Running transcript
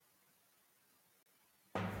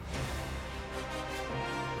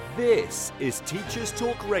This is Teachers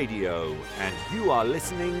Talk Radio, and you are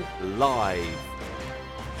listening live.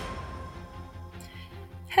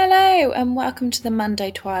 Hello and welcome to the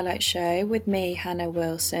Monday Twilight Show with me, Hannah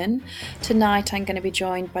Wilson. Tonight I'm going to be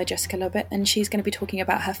joined by Jessica Lobbett, and she's going to be talking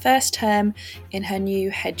about her first term in her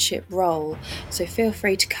new headship role. So feel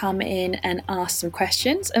free to come in and ask some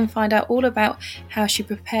questions and find out all about how she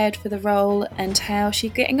prepared for the role and how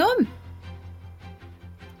she's getting on.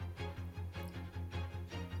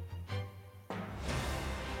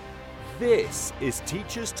 This is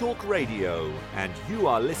Teachers Talk Radio, and you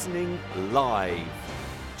are listening live.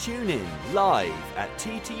 Tune in live at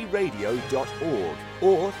ttradio.org,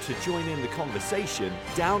 or to join in the conversation,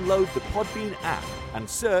 download the Podbean app and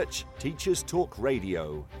search Teachers Talk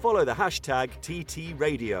Radio. Follow the hashtag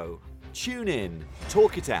TTRadio. Tune in,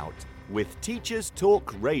 talk it out with Teachers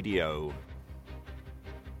Talk Radio.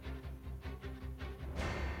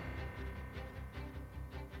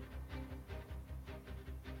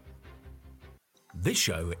 This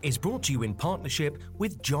show is brought to you in partnership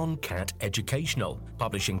with John Catt Educational,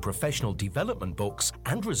 publishing professional development books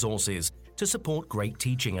and resources to support great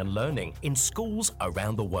teaching and learning in schools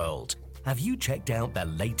around the world. Have you checked out their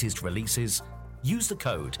latest releases? Use the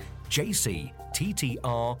code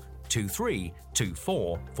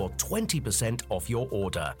JCTTR2324 for 20% off your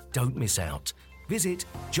order. Don't miss out. Visit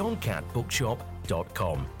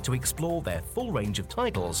johncattbookshop.com to explore their full range of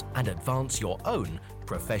titles and advance your own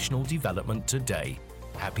professional development today.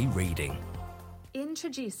 Happy reading.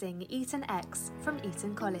 Introducing Eton X from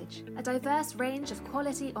Eton College, a diverse range of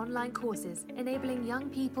quality online courses enabling young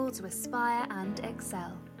people to aspire and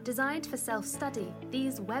excel. Designed for self-study,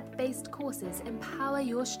 these web-based courses empower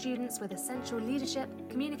your students with essential leadership,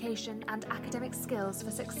 communication, and academic skills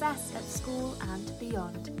for success at school and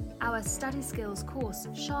beyond. Our Study Skills course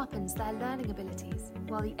sharpens their learning abilities,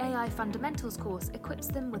 while the AI Fundamentals course equips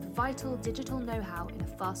them with vital digital know-how in a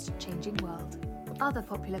fast-changing world. Other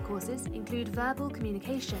popular courses include verbal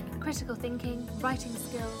communication, critical thinking, writing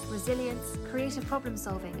skills, resilience, creative problem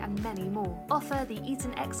solving, and many more. Offer the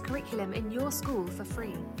Eton X curriculum in your school for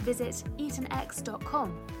free. Visit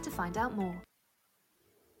etonx.com to find out more.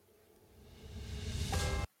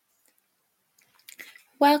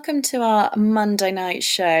 Welcome to our Monday night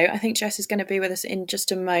show. I think Jess is going to be with us in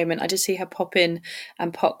just a moment. I just see her pop in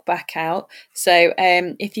and pop back out. So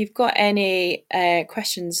if you've got any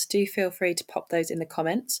questions, do feel free to pop those in the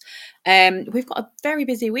comments. We've got a very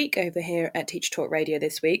busy week over here at Teacher Talk Radio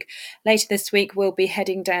this week. Later this week, we'll be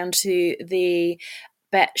heading down to the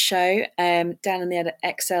Bet show down in the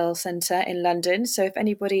Excel Centre in London. So if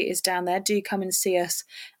anybody is down there, do come and see us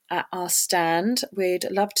at our stand. We'd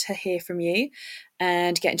love to hear from you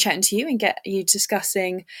and get chatting to you and get you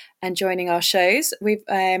discussing and joining our shows. We've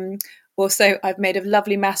I've made a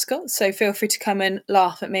lovely mascot, so feel free to come and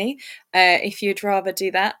laugh at me if you'd rather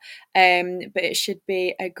do that. But it should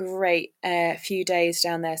be a great few days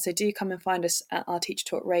down there. So do come and find us at our Teacher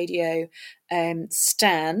Talk Radio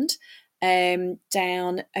stand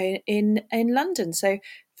down in London. So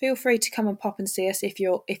feel free to come and pop and see us if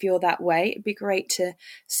you're that way. It'd be great to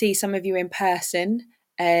see some of you in person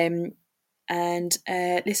and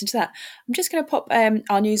listen to that. I'm just going to pop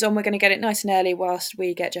our news on. We're going to get it nice and early whilst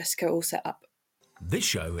we get Jessica all set up. This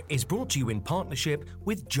show is brought to you in partnership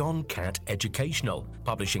with John Catt Educational,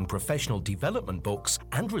 publishing professional development books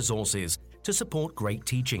and resources to support great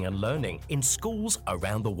teaching and learning in schools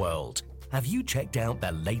around the world. Have you checked out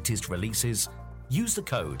their latest releases? Use the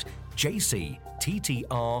code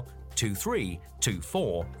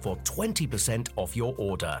JCTTR2324 for 20% off your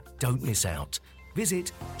order. Don't miss out.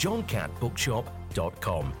 Visit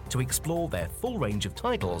johncattbookshop.com to explore their full range of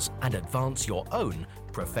titles and advance your own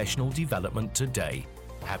professional development today.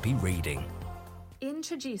 Happy reading.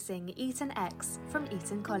 Introducing Eton X from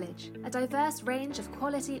Eton College, a diverse range of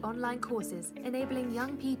quality online courses enabling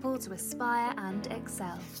young people to aspire and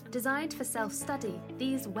excel. Designed for self-study,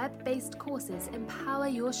 these web-based courses empower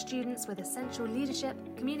your students with essential leadership,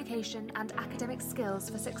 communication, and academic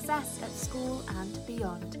skills for success at school and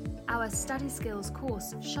beyond. Our Study Skills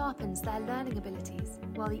course sharpens their learning abilities,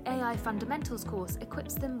 while the AI Fundamentals course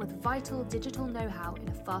equips them with vital digital know-how in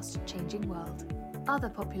a fast-changing world. Other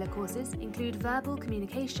popular courses include verbal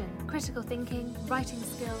communication, critical thinking, writing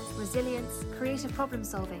skills, resilience, creative problem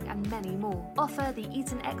solving, and many more. Offer the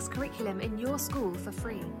Eton X curriculum in your school for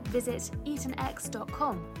free. Visit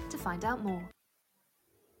etonx.com to find out more.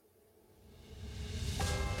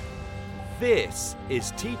 This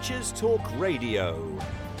is Teachers Talk Radio,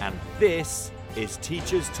 and this is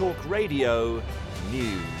Teachers Talk Radio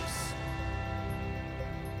News.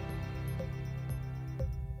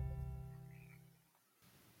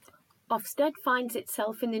 Ofsted finds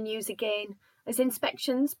itself in the news again as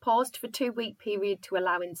inspections paused for a 2-week period to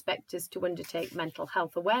allow inspectors to undertake mental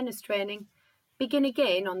health awareness training begin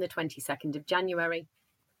again on the 22nd of January.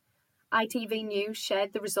 ITV News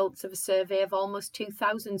shared the results of a survey of almost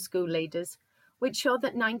 2,000 school leaders, which showed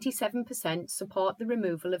that 97% support the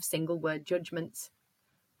removal of single-word judgments.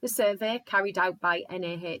 The survey, carried out by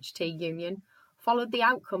NAHT Union, followed the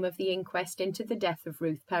outcome of the inquest into the death of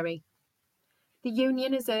Ruth Perry. The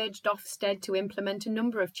union has urged Ofsted to implement a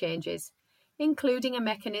number of changes, including a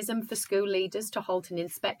mechanism for school leaders to halt an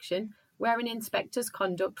inspection where an inspector's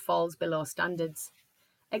conduct falls below standards,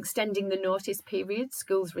 extending the notice period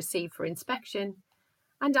schools receive for inspection,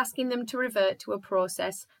 and asking them to revert to a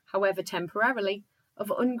process, however temporarily,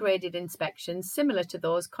 of ungraded inspections similar to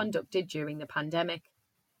those conducted during the pandemic.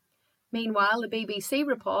 Meanwhile, the BBC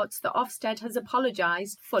reports that Ofsted has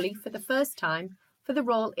apologised fully for the first time for the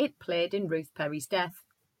role it played in Ruth Perry's death.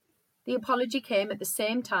 The apology came at the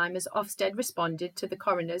same time as Ofsted responded to the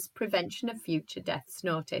coroner's Prevention of Future Deaths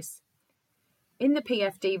notice. In the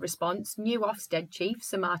PFD response, new Ofsted chief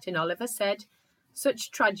Sir Martin Oliver said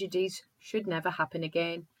such tragedies should never happen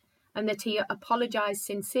again, and that he apologised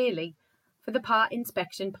sincerely for the part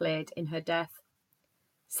inspection played in her death.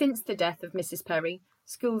 Since the death of Mrs Perry,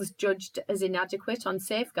 schools judged as inadequate on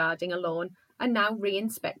safeguarding alone are now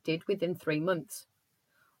re-inspected within 3 months.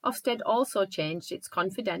 Ofsted also changed its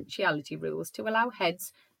confidentiality rules to allow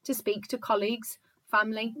heads to speak to colleagues,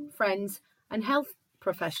 family, friends and health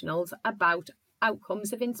professionals about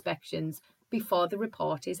outcomes of inspections before the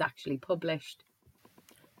report is actually published.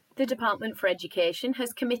 The Department for Education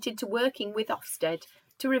has committed to working with Ofsted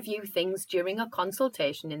to review things during a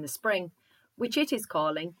consultation in the spring, which it is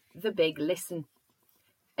calling the Big Listen.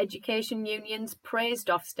 Education unions praised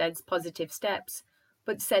Ofsted's positive steps,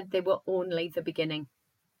 but said they were only the beginning.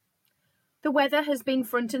 The weather has been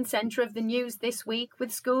front and centre of the news this week,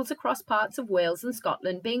 with schools across parts of Wales and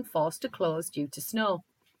Scotland being forced to close due to snow.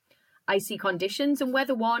 Icy conditions and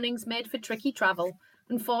weather warnings made for tricky travel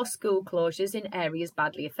and forced school closures in areas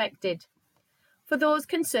badly affected. For those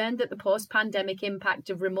concerned that the post-pandemic impact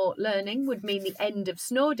of remote learning would mean the end of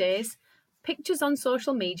snow days, pictures on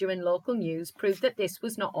social media and local news proved that this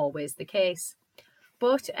was not always the case.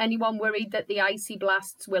 But anyone worried that the icy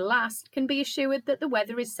blasts will last can be assured that the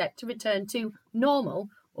weather is set to return to normal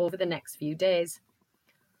over the next few days.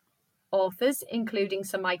 Authors, including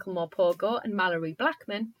Sir Michael Morpurgo and Mallory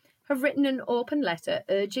Blackman, have written an open letter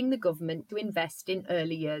urging the government to invest in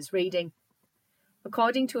early years reading.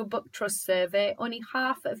 According to a Book Trust survey, only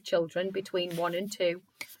half of children between 1 and 2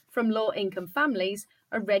 from low-income families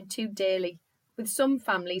are read to daily, with some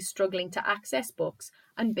families struggling to access books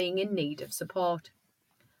and being in need of support.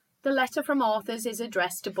 The letter from authors is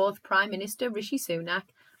addressed to both Prime Minister Rishi Sunak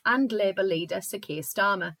and Labour leader Sir Keir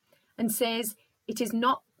Starmer, and says it is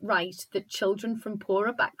not right that children from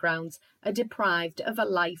poorer backgrounds are deprived of a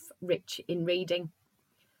life rich in reading.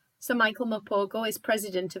 Sir Michael Morpurgo is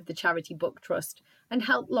president of the charity Book Trust and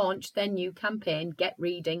helped launch their new campaign Get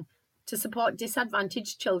Reading to support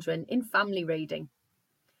disadvantaged children in family reading.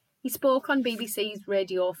 He spoke on BBC's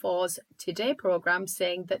Radio 4's Today programme,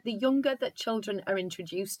 saying that the younger that children are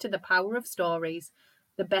introduced to the power of stories,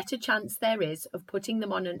 the better chance there is of putting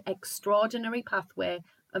them on an extraordinary pathway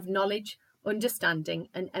of knowledge, understanding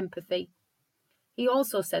and empathy. He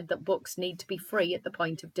also said that books need to be free at the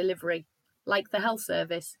point of delivery, like the health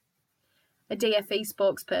service. A DFE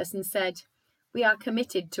spokesperson said, "We are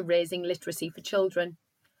committed to raising literacy for children,"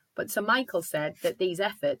 but Sir Michael said that these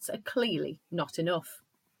efforts are clearly not enough.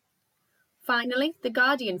 Finally, The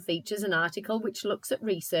Guardian features an article which looks at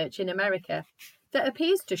research in America that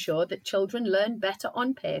appears to show that children learn better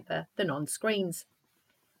on paper than on screens.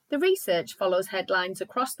 The research follows headlines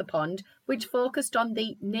across the pond which focused on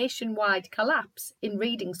the nationwide collapse in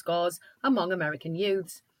reading scores among American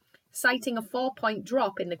youths, citing a 4-point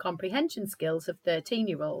drop in the comprehension skills of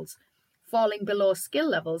 13-year-olds, falling below skill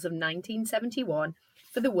levels of 1971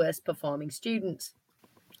 for the worst performing students.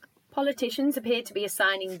 Politicians appear to be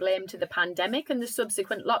assigning blame to the pandemic and the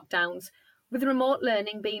subsequent lockdowns, with remote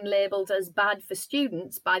learning being labelled as bad for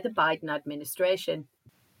students by the Biden administration.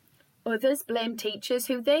 Others blame teachers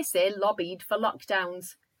who they say lobbied for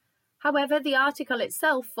lockdowns. However, the article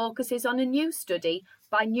itself focuses on a new study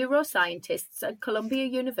by neuroscientists at Columbia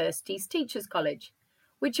University's Teachers College,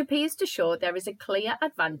 which appears to show there is a clear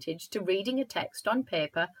advantage to reading a text on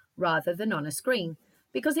paper rather than on a screen,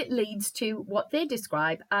 because it leads to what they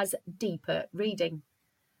describe as deeper reading.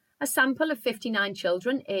 A sample of 59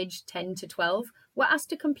 children aged 10 to 12 were asked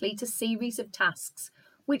to complete a series of tasks,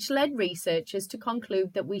 which led researchers to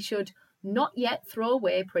conclude that we should not yet throw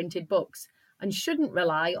away printed books, and shouldn't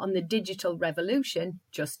rely on the digital revolution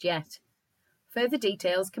just yet. Further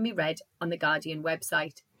details can be read on the Guardian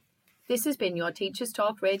website. This has been your Teachers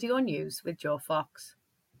Talk Radio News with Jo Fox.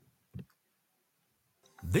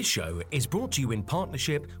 This show is brought to you in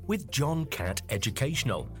partnership with John Catt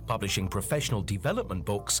Educational, publishing professional development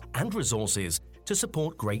books and resources to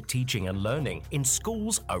support great teaching and learning in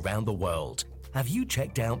schools around the world. Have you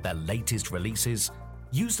checked out their latest releases?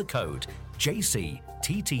 Use the code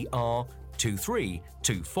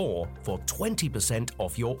JCTTR2324 for 20%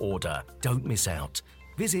 off your order. Don't miss out.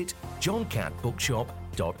 Visit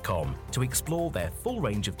johncattbookshop.com to explore their full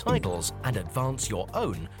range of titles and advance your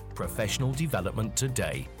own professional development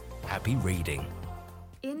today. Happy reading.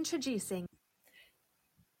 Introducing.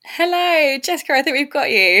 Hello, Jessica, I think we've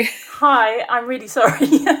got you. Hi, I'm really sorry.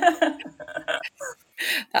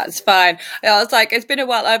 That's fine. I was like, it's been a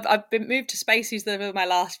while. I've been moved to Spaces over my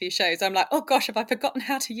last few shows. I'm like, oh gosh, have I forgotten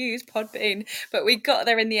how to use Podbean? But we got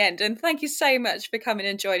there in the end. And thank you so much for coming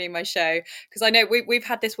and joining my show. Because I know we've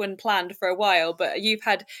had this one planned for a while, but you've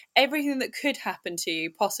had everything that could happen to you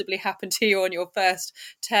possibly happen to you on your first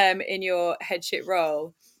term in your headship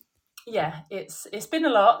role. Yeah, it's been a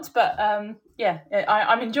lot, but I'm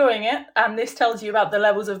enjoying it, and this tells you about the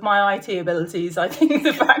levels of my IT abilities. I think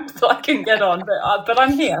the fact that I can get on, but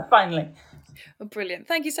I'm here finally. Oh, brilliant.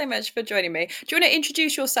 Thank you so much for joining me. Do you want to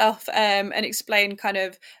introduce yourself and explain kind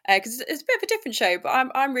of, because it's a bit of a different show, but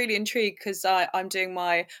I'm really intrigued because I'm doing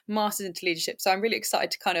my Masters into Leadership. So I'm really excited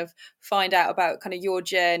to kind of find out about kind of your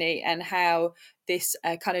journey and how this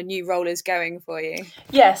kind of new role is going for you.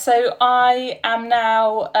 Yeah, so I am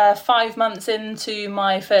now 5 months into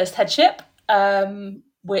my first headship,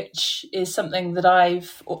 which is something that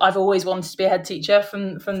I've always wanted to be a head teacher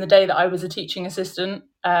from the day that I was a teaching assistant.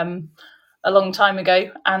 A long time ago,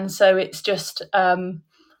 and so it's just I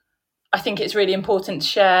think it's really important to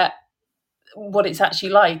share what it's actually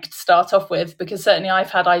like to start off with, because certainly I've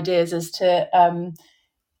had ideas as to I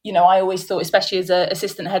always thought, especially as an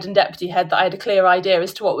assistant head and deputy head, that I had a clear idea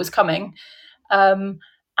as to what was coming, and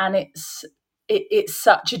it's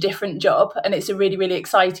such a different job, and it's a really, really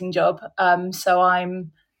exciting job. So I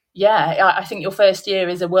think your first year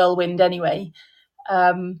is a whirlwind anyway,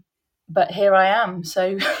 but here I am,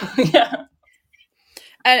 so yeah.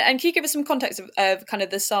 And can you give us some context of kind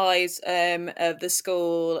of the size of the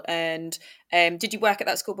school, and did you work at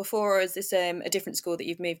that school before, or is this a different school that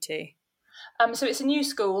you've moved to? So it's a new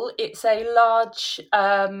school. It's a large,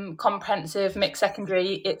 comprehensive mixed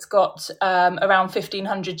secondary. It's got around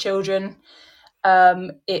 1,500 children.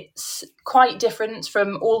 It's quite different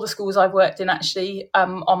from all the schools I've worked in, actually.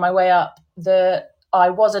 On my way up,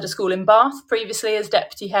 I was at a school in Bath previously as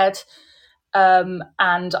deputy head.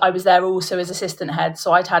 And I was there also as assistant head,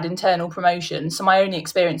 so I'd had internal promotion. So my only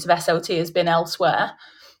experience of SLT has been elsewhere.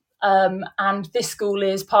 And this school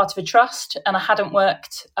is part of a trust, and I hadn't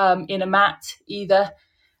worked in a MAT either.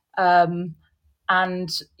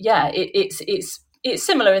 It's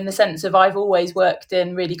similar in the sense of I've always worked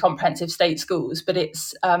in really comprehensive state schools, but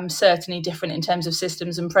it's certainly different in terms of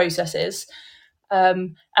systems and processes.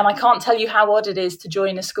 And I can't tell you how odd it is to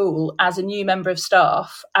join a school as a new member of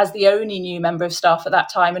staff, as the only new member of staff at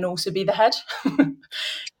that time, and also be the head.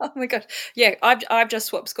 Oh my god! Yeah, I've just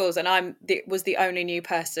swapped schools, and was the only new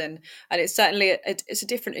person, and it's certainly it's a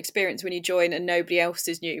different experience when you join and nobody else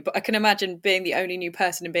is new. But I can imagine being the only new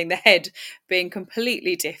person and being the head being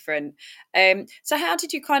completely different. So how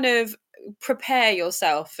did you kind of prepare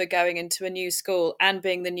yourself for going into a new school and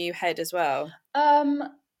being the new head as well?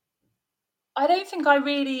 I don't think I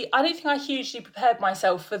hugely prepared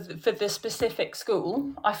myself for the specific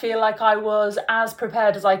school. I feel like I was as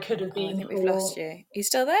prepared as I could have been. I think we've lost you. Are you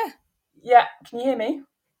still there? Yeah, can you hear me?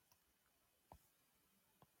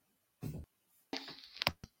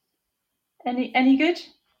 Any good?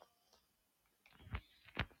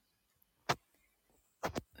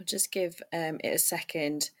 I'll just give it a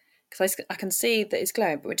second, because I can see that it's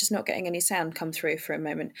glowing, but we're just not getting any sound come through for a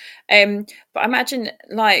moment. But I imagine,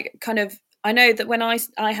 like, kind of, I know that when I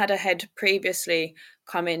had a head previously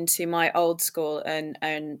come into my old school and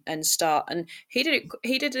start, and he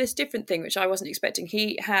did this different thing which I wasn't expecting.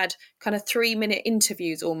 He had kind of 3-minute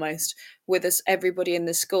interviews almost with us, everybody in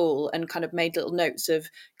the school, and kind of made little notes of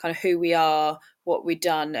kind of who we are, what we'd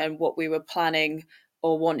done, and what we were planning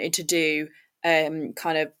or wanted to do,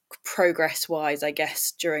 kind of progress wise, I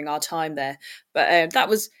guess, during our time there. But it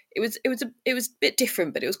was a bit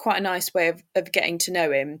different, but it was quite a nice way of getting to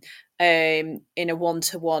know him in a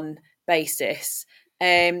one-to-one basis.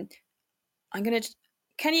 Can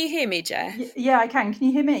you hear me, Jess? Yeah, I can. Can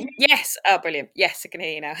you hear me? Yes. Oh, brilliant. Yes, I can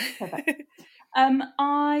hear you now. Perfect.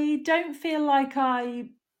 I don't feel like I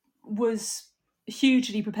was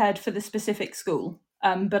hugely prepared for the specific school,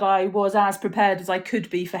 but I was as prepared as I could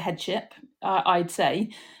be for headship, I'd say.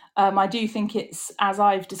 I do think it's, as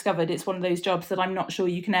I've discovered, it's one of those jobs that I'm not sure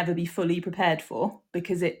you can ever be fully prepared for,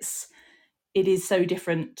 because it is so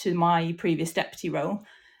different to my previous deputy role.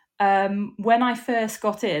 When I first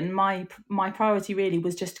got in, my priority really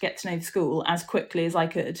was just to get to know the school as quickly as I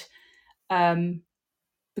could,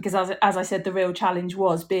 because as I said, the real challenge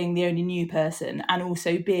was being the only new person, and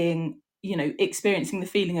also being, experiencing the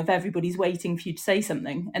feeling of everybody's waiting for you to say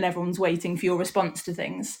something and everyone's waiting for your response to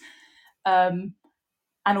things.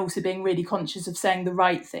 And also being really conscious of saying the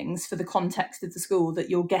right things for the context of the school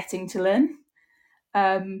that you're getting to learn.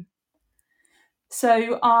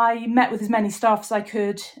 So I met with as many staff as I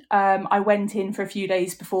could. I went in for a few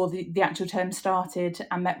days before the actual term started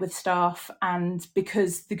and met with staff. And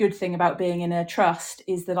because the good thing about being in a trust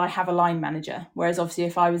is that I have a line manager, whereas obviously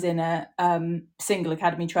if I was in a single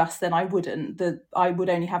academy trust, then I wouldn't. I would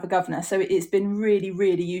only have a governor. So it's been really,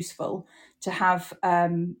 really useful to have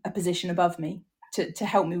a position above me to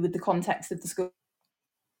help me with the context of the school.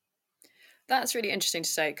 That's really interesting to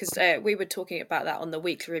say, because we were talking about that on the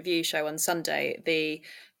weekly review show on Sunday, the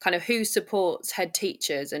kind of who supports head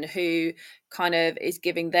teachers and who kind of is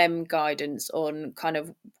giving them guidance on kind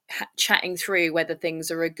of chatting through whether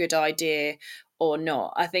things are a good idea or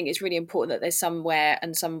not. I think it's really important that there's somewhere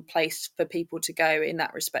and some place for people to go in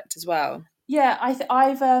that respect as well. Yeah,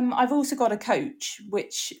 I've also got a coach,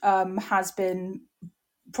 which has been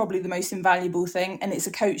probably the most invaluable thing, and it's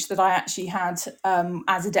a coach that I actually had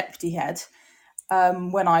as a deputy head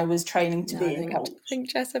when I was training to be a coach. I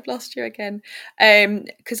think Jess, I've lost you again,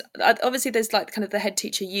 because obviously there's like kind of the head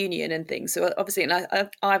teacher union and things. So obviously, and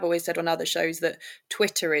I've always said on other shows that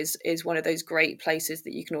Twitter is one of those great places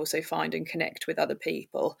that you can also find and connect with other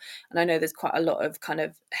people. And I know there's quite a lot of kind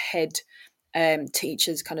of head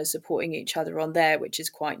teachers kind of supporting each other on there, which is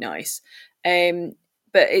quite nice.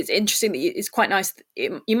 But it's interesting that it's quite nice.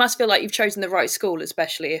 You must feel like you've chosen the right school,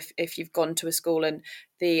 especially if you've gone to a school and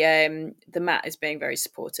the Mat is being very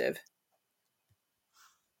supportive.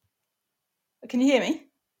 Can you hear me?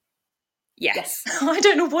 Yes. I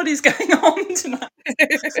don't know what is going on tonight.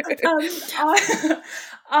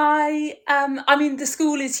 I mean, the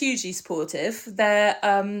school is hugely supportive. They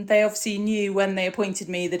obviously knew when they appointed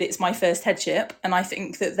me that it's my first headship, and I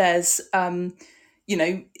think that there's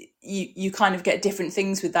you kind of get different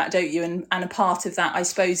things with that, don't you? And a part of that, I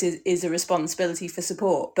suppose, is a responsibility for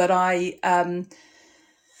support. But I've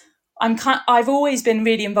always been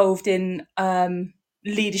really involved in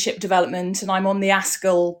leadership development, and I'm on the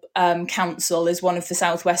ASCL council as one of the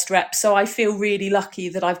Southwest reps. So I feel really lucky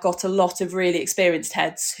that I've got a lot of really experienced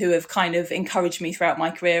heads who have kind of encouraged me throughout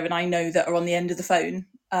my career, and I know that are on the end of the phone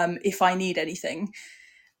if I need anything.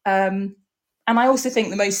 And I also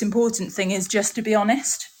think the most important thing is just to be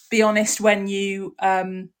honest. Be honest when you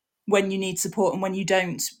need support and when you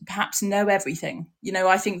don't perhaps know everything.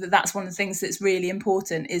 I think that that's one of the things that's really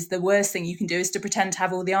important. Is the worst thing you can do is to pretend to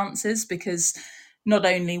have all the answers, because not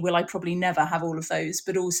only will I probably never have all of those,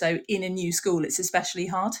 but also in a new school, it's especially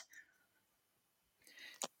hard.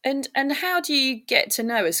 And how do you get to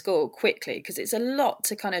know a school quickly? Because it's a lot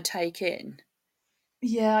to kind of take in.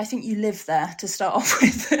 Yeah, I think you live there to start off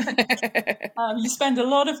with. You spend a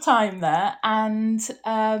lot of time there, and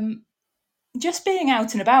just being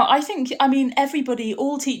out and about. Everybody,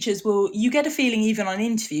 all teachers you get a feeling even on an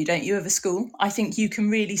interview, don't you, of a school? I think you can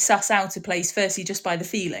really suss out a place, firstly, just by the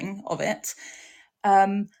feeling of it.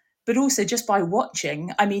 But also just by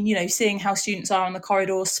watching. Seeing how students are on the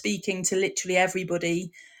corridor, speaking to literally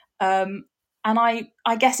everybody. And I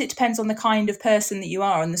guess it depends on the kind of person that you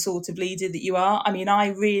are and the sort of leader that you are.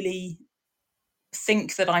 I really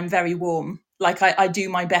think that I'm very warm. Like I do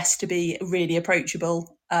my best to be really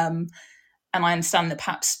approachable. And I understand that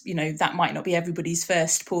perhaps, that might not be everybody's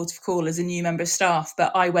first port of call as a new member of staff,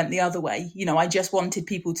 but I went the other way. I just wanted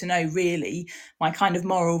people to know really my kind of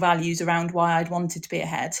moral values around why I'd wanted to be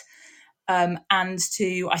ahead. I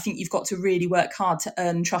think you've got to really work hard to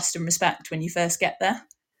earn trust and respect when you first get there.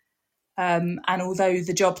 And although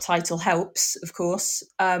the job title helps, of course,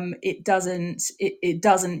 it doesn't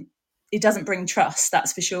bring trust,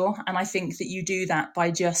 that's for sure. And I think that you do that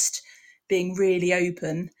by just being really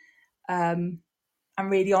open and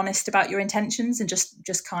really honest about your intentions and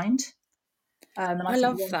just kind. I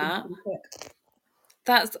love that.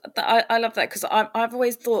 I love that, because I've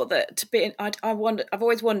always thought that to be in, I've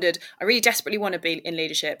always wondered, I really desperately want to be in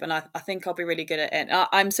leadership, and I think I'll be really good at it.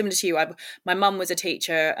 I'm similar to you. My mum was a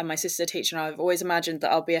teacher and my sister's a teacher, and I've always imagined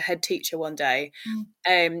that I'll be a head teacher one day.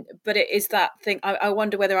 But it is that thing. I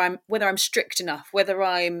wonder whether I'm strict enough, whether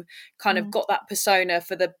I'm kind of got that persona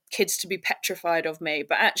for the kids to be petrified of me.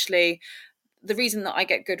 But actually, the reason that I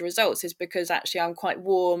get good results is because actually I'm quite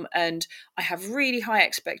warm, and I have really high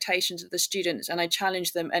expectations of the students, and I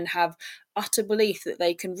challenge them and have utter belief that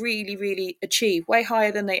they can really, really achieve way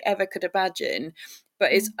higher than they ever could imagine.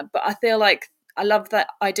 But I feel like I love that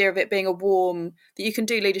idea of it being that you can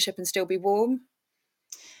do leadership and still be warm.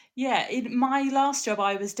 Yeah, in my last job,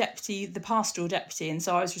 I was the pastoral deputy, and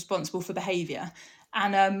so I was responsible for behaviour.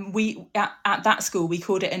 And we at that school, we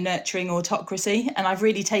called it a nurturing autocracy, and I've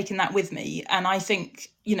really taken that with me. And I think,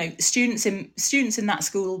 students in that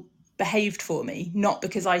school behaved for me, not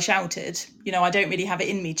because I shouted. I don't really have it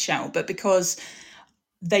in me to shout, but because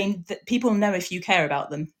people know if you care about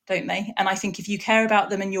them, don't they? And I think if you care about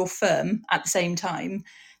them and you're firm at the same time,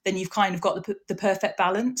 then you've kind of got the perfect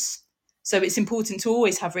balance. So it's important to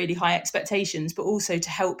always have really high expectations, but also to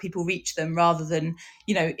help people reach them, rather than,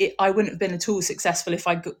 I wouldn't have been at all successful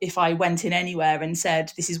if I went in anywhere and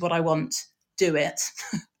said, this is what I want, do it.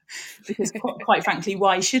 Because quite frankly,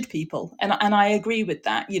 why should people? And I agree with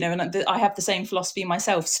that, and I have the same philosophy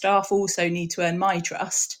myself. Staff also need to earn my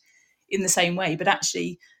trust in the same way. But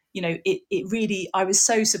actually, it really, I was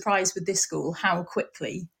so surprised with this school how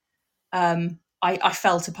quickly I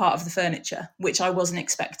felt a part of the furniture, which I wasn't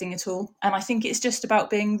expecting at all. And I think it's just about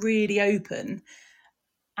being really open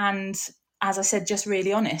and, as I said, just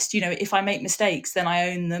really honest. If I make mistakes, then I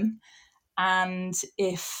own them. And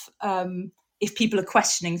if people are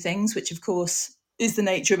questioning things, which of course is the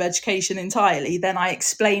nature of education entirely, then I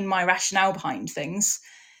explain my rationale behind things.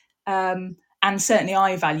 And certainly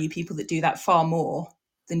I value people that do that far more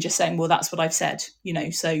than just saying, well, that's what I've said,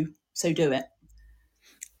 so do it.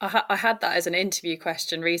 I had that as an interview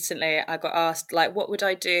question recently. I got asked, what would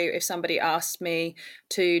I do if somebody asked me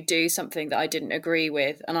to do something that I didn't agree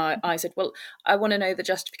with? And I said, well, I want to know the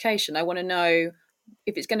justification. I want to know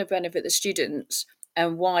if it's going to benefit the students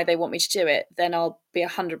and why they want me to do it. Then I'll be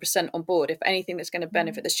 100% on board. If anything that's going to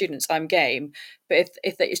benefit the students, I'm game. But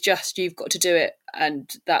if it's just you've got to do it and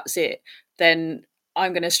that's it, then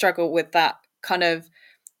I'm going to struggle with that kind of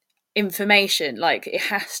information. It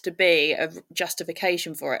has to be a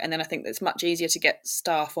justification for it, and then I think it's much easier to get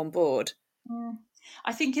staff on board.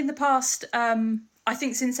 I think in the past, I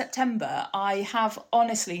think since September, I have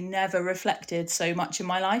honestly never reflected so much in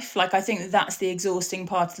my life. I think that's the exhausting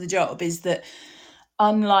part of the job, is that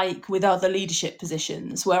unlike with other leadership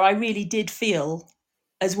positions where I really did feel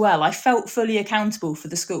as well, I felt fully accountable for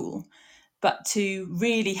the school, but to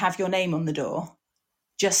really have your name on the door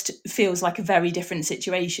just feels like a very different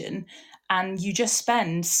situation. And you just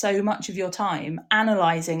spend so much of your time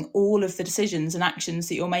analysing all of the decisions and actions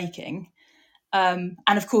that you're making. And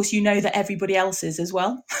of course, that everybody else is as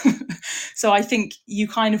well. So I think you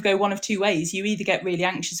kind of go one of two ways. You either get really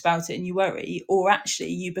anxious about it and you worry, or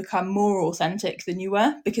actually you become more authentic than you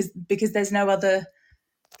were, because there's no other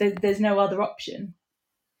option.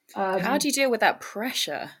 How do you deal with that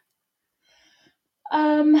pressure?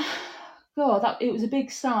 God, it was a big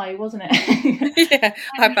sigh, wasn't it? Yeah,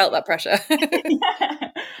 I felt that pressure. Yeah.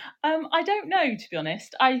 I don't know, to be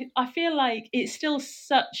honest. I feel like it's still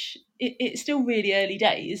it's still really early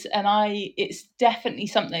days, and it's definitely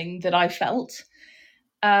something that I felt.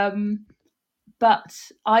 But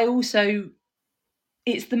I also,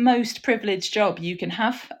 it's the most privileged job you can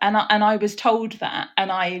have, and I was told that,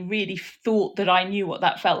 and I really thought that I knew what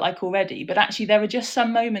that felt like already. But actually, there were just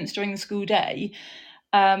some moments during the school day.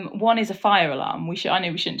 One is a fire alarm. I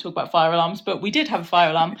know we shouldn't talk about fire alarms, but we did have a fire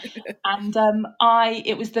alarm. And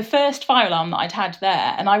it was the first fire alarm that I'd had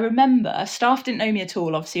there. And I remember staff didn't know me at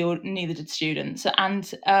all, obviously, or neither did students.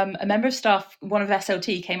 And a member of staff, one of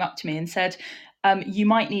SLT, came up to me and said, you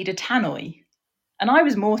might need a tannoy. And I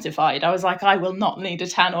was mortified. I was like, I will not need a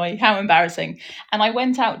tannoy. How embarrassing. And I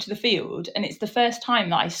went out to the field, and it's the first time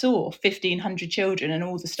that I saw 1,500 children and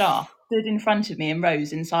all the staff stood in front of me in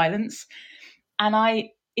rows in silence. And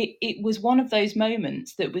it was one of those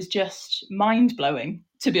moments that was just mind-blowing,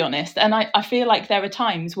 to be honest. And I feel like there are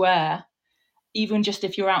times where, even just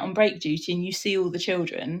if you're out on break duty and you see all the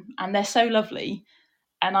children, and they're so lovely,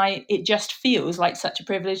 and it just feels like such a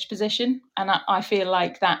privileged position. And I feel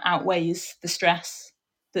like that outweighs the stress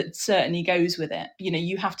that certainly goes with it.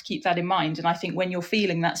 You have to keep that in mind. And I think when you're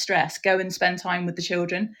feeling that stress, go and spend time with the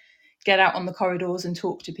children, get out on the corridors and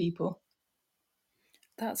talk to people.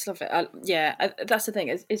 That's lovely. That's the thing.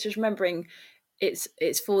 It's just remembering,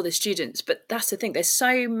 it's for the students. But that's the thing, there's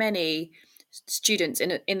so many students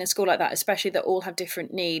in a school like that, especially, that all have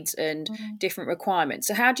different needs and different requirements.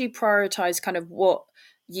 So how do you prioritize kind of what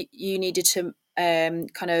you needed to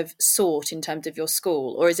kind of sort in terms of your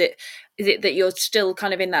school? Or is it that you're still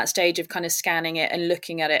kind of in that stage of kind of scanning it and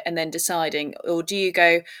looking at it and then deciding? Or do you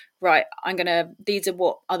go, right, these are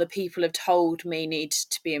what other people have told me need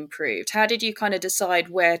to be improved? How did you kind of decide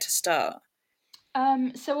where to start?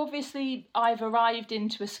 So obviously I've arrived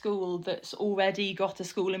into a school that's already got a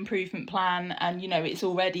school improvement plan, and it's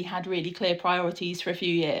already had really clear priorities for a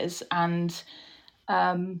few years. And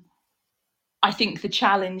I think the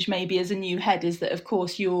challenge maybe as a new head is that, of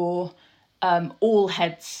course, your all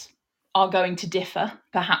heads are going to differ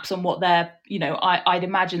perhaps on what they're, I'd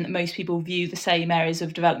imagine that most people view the same areas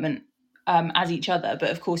of development as each other, but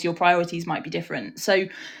of course your priorities might be different. So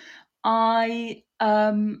I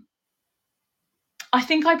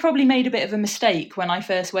think I probably made a bit of a mistake when I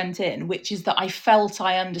first went in, which is that I felt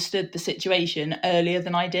I understood the situation earlier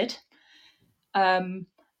than I did. And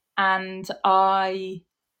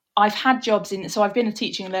I've had jobs so I've been a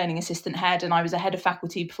teaching and learning assistant head, and I was a head of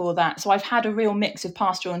faculty before that. So I've had a real mix of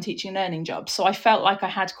pastoral and teaching and learning jobs. So I felt like I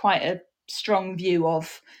had quite a strong view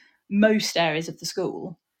of most areas of the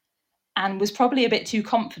school, and was probably a bit too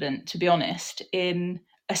confident, to be honest, in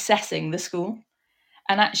assessing the school.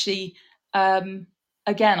 And actually,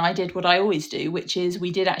 again, I did what I always do, which is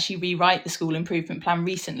we did actually rewrite the school improvement plan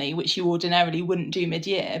recently, which you ordinarily wouldn't do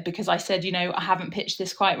mid-year, because I said, I haven't pitched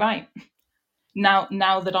this quite right. Now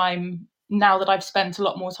that I've spent a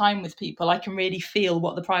lot more time with people, I can really feel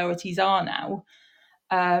what the priorities are now.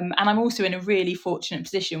 And I'm also in a really fortunate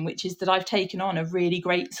position, which is that I've taken on a really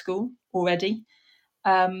great school already,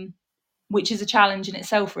 which is a challenge in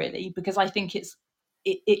itself, really, because I think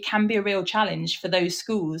it can be a real challenge for those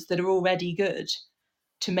schools that are already good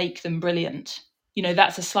to make them brilliant.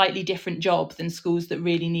 That's a slightly different job than schools that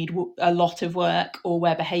really need a lot of work, or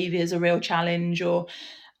where behaviour is a real challenge, or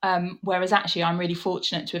whereas actually I'm really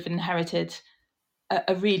fortunate to have inherited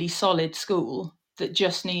a really solid school that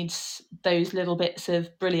just needs those little bits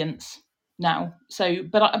of brilliance now. So,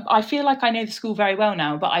 but I feel like I know the school very well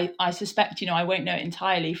now, but I suspect, I won't know it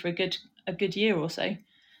entirely for a good year or so.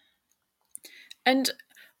 And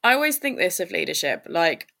I always think this of leadership,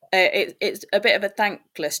 like it's a bit of a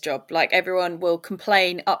thankless job. Like, everyone will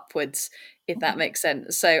complain upwards, if that makes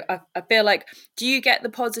sense. So I feel like, do you get the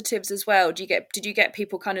positives as well? Did you get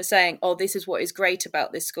people kind of saying, oh, this is what is great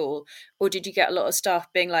about this school? Or did you get a lot of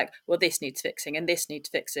staff being like, well, this needs fixing and this needs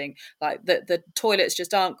fixing, like the toilets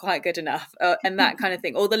just aren't quite good enough, and that kind of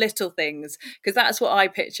thing, all the little things? Because that's what I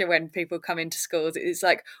picture when people come into schools. It's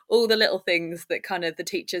like all the little things that kind of the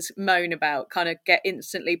teachers moan about kind of get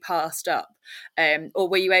instantly passed up. Or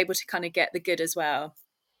were you able to kind of get the good as well?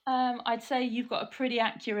 I'd say you've got a pretty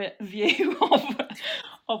accurate view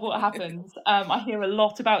of what happens. I hear a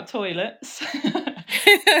lot about toilets.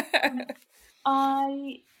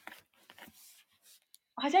 I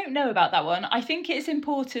don't know about that one. I think it's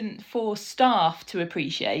important for staff to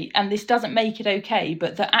appreciate, and this doesn't make it okay,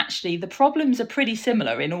 but that actually the problems are pretty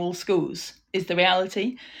similar in all schools, is the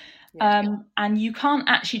reality. Yeah. And you can't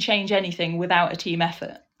actually change anything without a team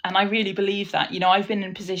effort. And I really believe that. I've been in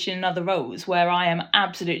a position in other roles where I am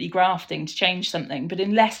absolutely grafting to change something, but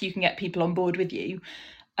unless you can get people on board with you,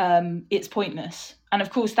 it's pointless. And of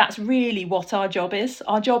course, that's really what our job is.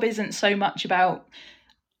 Our job isn't so much about,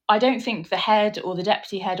 I don't think the head or the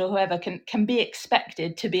deputy head or whoever can be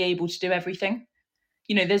expected to be able to do everything.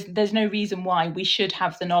 There's no reason why we should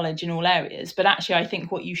have the knowledge in all areas. But actually, I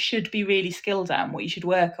think what you should be really skilled at and what you should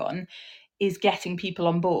work on is getting people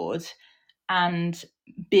on board and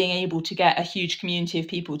being able to get a huge community of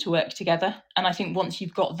people to work together. And I think once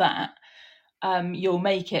you've got that, you'll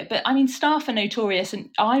make it. But I mean, staff are notorious, and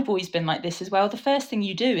I've always been like this as well. The first thing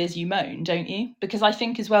you do is you moan, don't you? Because I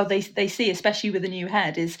think as well, they see, especially with a new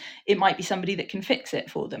head, is it might be somebody that can fix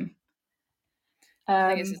it for them.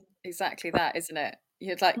 I think it's exactly that, isn't it?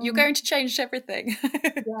 You're like, you're going to change everything.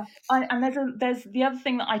 Yeah. And there's the other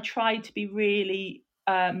thing that I tried to be really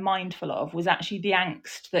mindful of was actually the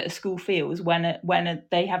angst that a school feels when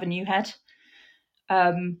they have a new head.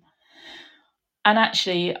 And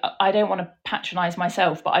actually, I don't want to patronise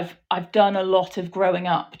myself, but I've done a lot of growing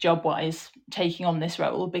up job-wise, taking on this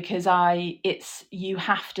role, because you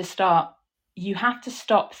have to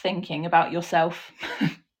stop thinking about yourself.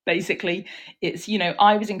 Basically, it's,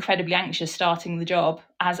 I was incredibly anxious starting the job,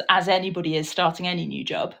 as anybody is starting any new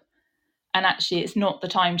job. And actually, it's not the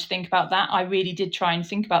time to think about that. I really did try and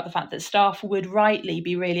think about the fact that staff would rightly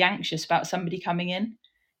be really anxious about somebody coming in,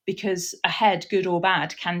 because a head, good or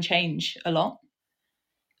bad, can change a lot.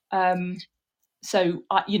 So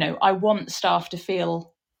I want staff to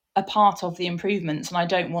feel a part of the improvements, and I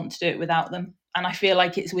don't want to do it without them. And I feel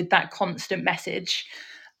like it's with that constant message,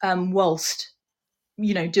 whilst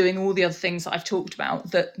doing all the other things that I've talked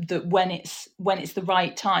about, that when it's the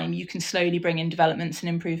right time, you can slowly bring in developments and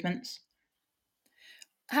improvements.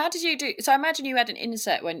 How did you do? So I imagine you had an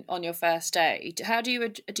inset on your first day. How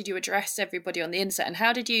did you address everybody on the inset, and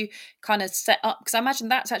how did you kind of set up? Because I imagine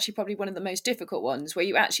that's actually probably one of the most difficult ones, where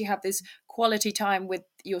you actually have this quality time with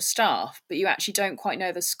your staff, but you actually don't quite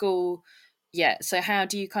know the school yet. So how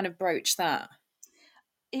do you kind of broach that?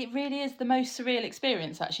 It really is the most surreal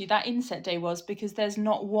experience, actually, that inset day was, because there's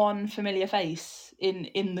not one familiar face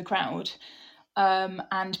in the crowd.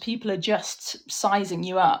 And people are just sizing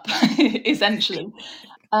you up, essentially.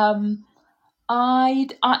 I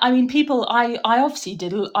mean, people. I obviously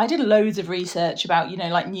I did loads of research about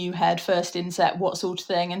like new head, first inset, what sort of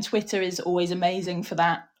thing, and Twitter is always amazing for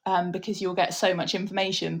that, because you'll get so much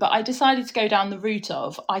information. But I decided to go down the route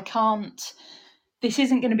of this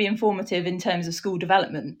isn't going to be informative in terms of school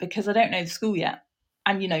development, because I don't know the school yet,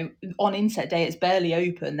 and on inset day it's barely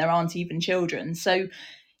open. There aren't even children, so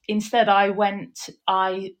instead I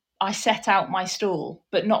set out my stall,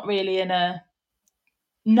 but not really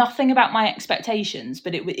nothing about my expectations,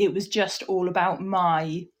 but it was just all about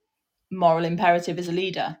my moral imperative as a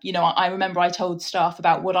leader. I remember I told staff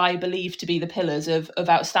about what I believe to be the pillars of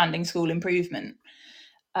outstanding school improvement,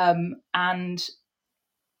 and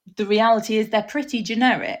the reality is they're pretty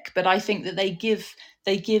generic, but I think that they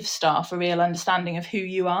give staff a real understanding of who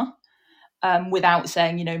you are. Without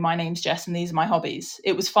saying, my name's Jess and these are my hobbies.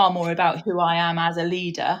 It was far more about who I am as a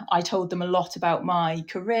leader. I told them a lot about my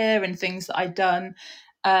career and things that I'd done.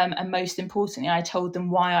 And most importantly, I told them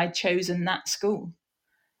why I'd chosen that school,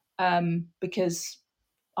 because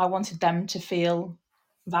I wanted them to feel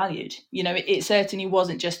valued. It certainly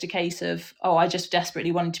wasn't just a case of, I just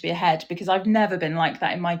desperately wanted to be ahead, because I've never been like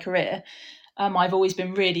that in my career. I've always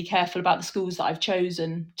been really careful about the schools that I've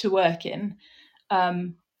chosen to work in,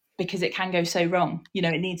 because it can go so wrong.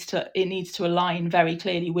 It needs to align very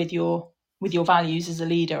clearly with your values as a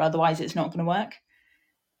leader. Otherwise, it's not going to work.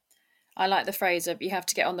 I like the phrase of you have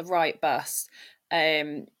to get on the right bus.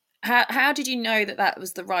 How did you know that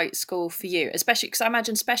was the right school for you? Especially because I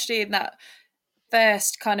imagine, especially in that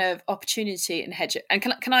first kind of opportunity in Headship. And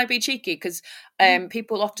can I be cheeky? Because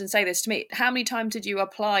people often say this to me. How many times did you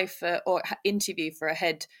apply for or interview for a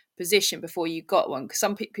head position before you got one? Because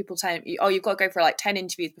some people tell you, you've got to go for like 10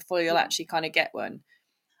 interviews before you'll actually kind of get one.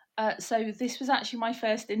 So this was actually my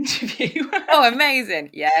first interview. Oh, amazing.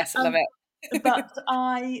 Yes, I love it. But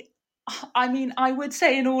I mean, I would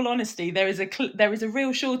say, in all honesty, there is a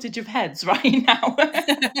real shortage of heads right now.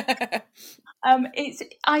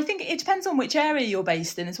 I think it depends on which area you're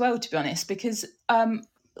based in as well, to be honest, because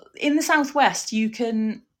in the Southwest, you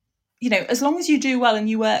can, as long as you do well and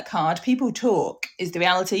you work hard, people talk is the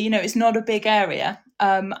reality. It's not a big area.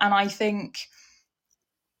 And I think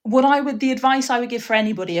the advice I would give for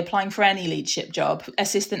anybody applying for any leadership job,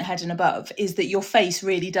 assistant head and above, is that your face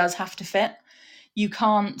really does have to fit. You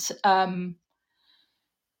can't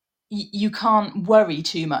worry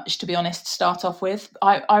too much, to be honest, to start off with.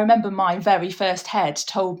 I remember my very first head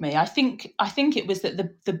told me, I think it was that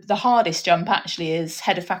the hardest jump actually is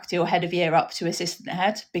head of faculty or head of year up to assistant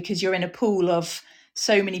head, because you're in a pool of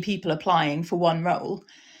so many people applying for one role.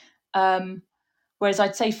 Whereas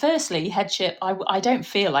I'd say, firstly, headship, I don't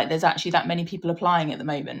feel like there's actually that many people applying at the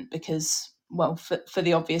moment, because, well, for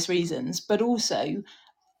the obvious reasons, but also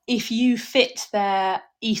if you fit their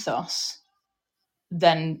ethos,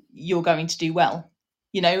 then you're going to do well.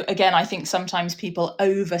 Again, I think sometimes people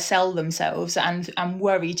oversell themselves and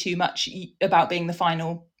worry too much about being the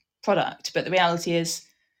final product. But the reality is,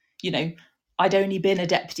 I'd only been a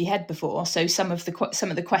deputy head before, so some of the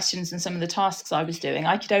questions and some of the tasks I was doing,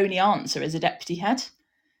 I could only answer as a deputy head.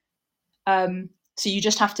 So you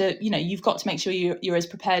just have to, you've got to make sure you're as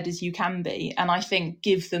prepared as you can be, and I think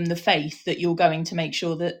give them the faith that you're going to make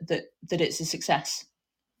sure that it's a success.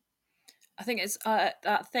 I think it's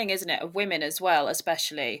that thing, isn't it, of women as well,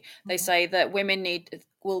 especially. They say that women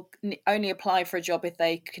will only apply for a job if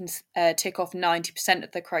they can tick off 90%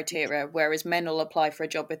 of the criteria, whereas men will apply for a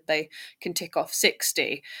job if they can tick off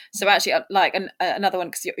 60. So actually, like another one,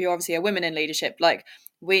 because you're obviously a woman in leadership, like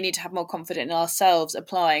we need to have more confidence in ourselves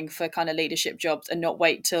applying for kind of leadership jobs and not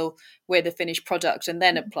wait till we're the finished product and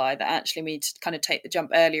then apply. That actually we need to kind of take the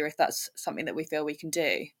jump earlier if that's something that we feel we can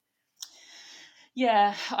do.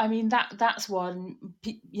 Yeah, I mean, that's one,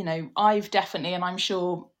 I've definitely, and I'm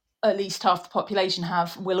sure at least half the population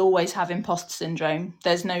will always have imposter syndrome.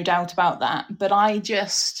 There's no doubt about that. But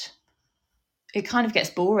it kind of gets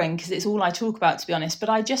boring because it's all I talk about, to be honest. But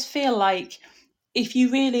I just feel like if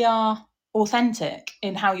you really are authentic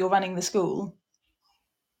in how you're running the school,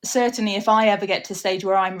 certainly if I ever get to the stage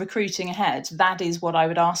where I'm recruiting ahead, that is what I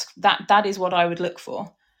would ask. That is what I would look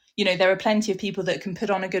for. There are plenty of people that can put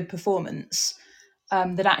on a good performance,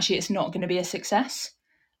 that actually it's not going to be a success.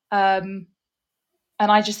 And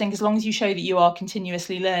I just think as long as you show that you are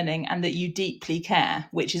continuously learning and that you deeply care,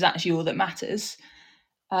 which is actually all that matters,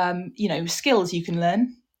 skills you can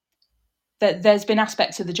learn. There's been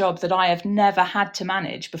aspects of the job that I have never had to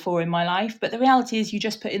manage before in my life, but the reality is you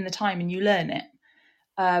just put in the time and you learn it.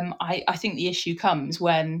 I think the issue comes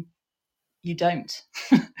when you don't.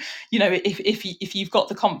 If you've got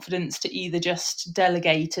the confidence to either just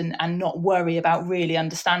delegate and not worry about really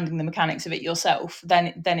understanding the mechanics of it yourself,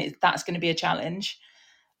 then that's going to be a challenge.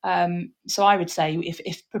 So I would say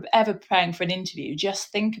if ever preparing for an interview, just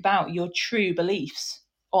think about your true beliefs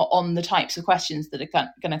on the types of questions that are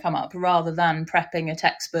going to come up rather than prepping a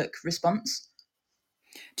textbook response.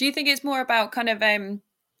 Do you think it's more about kind of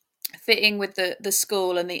fitting with the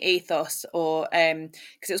school and the ethos, or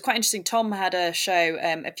because it was quite interesting, Tom had a show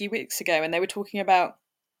a few weeks ago and they were talking about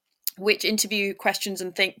which interview questions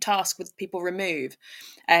and tasks would people remove,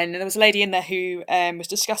 and there was a lady in there who was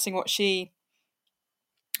discussing what she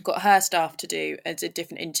got her staff to do as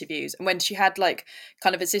different interviews, and when she had like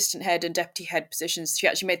kind of assistant head and deputy head positions, she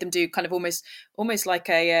actually made them do kind of almost like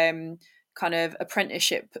a kind of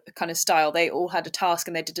apprenticeship kind of style. They all had a task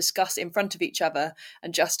and they had to discuss it in front of each other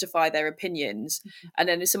and justify their opinions. Mm-hmm. And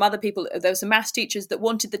then there's some other people, there were some maths teachers that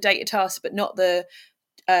wanted the data task but not the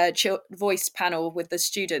voice panel with the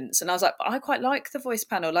students, and I was like, I quite like the voice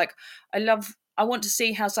panel. Like I want to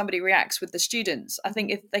see how somebody reacts with the students. I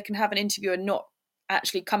think if they can have an interview and not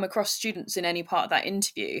actually come across students in any part of that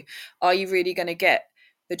interview, are you really going to get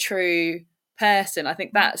the true person? I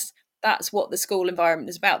think that's what the school environment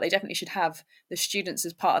is about. They definitely should have the students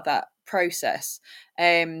as part of that process.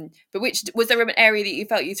 But which was there an area that you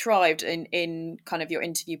felt you thrived in kind of your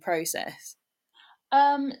interview process?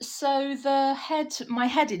 So my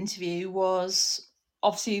head interview was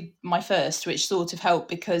obviously my first, which sort of helped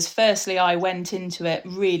because firstly I went into it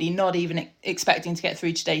really not even expecting to get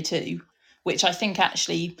through to day 2, which I think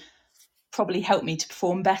actually probably helped me to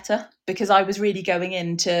perform better because I was really going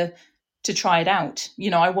in to try it out.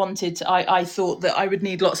 I thought that I would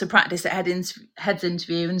need lots of practice at head's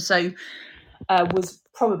interview, and so was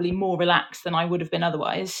probably more relaxed than I would have been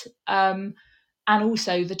otherwise. And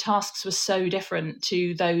also the tasks were so different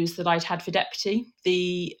to those that I'd had for deputy.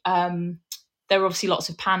 There were obviously lots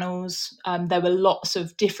of panels. There were lots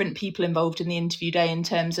of different people involved in the interview day in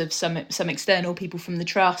terms of some external people from the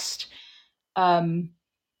trust.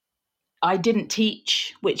 I didn't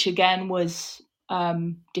teach, which again was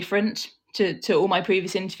different to all my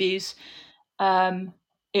previous interviews.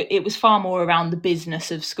 It was far more around the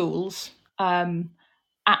business of schools.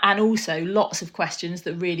 And also lots of questions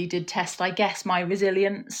that really did test, I guess, my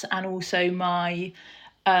resilience and also my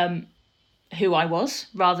who I was,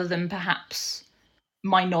 rather than perhaps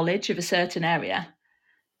my knowledge of a certain area.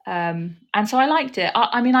 And so I liked it.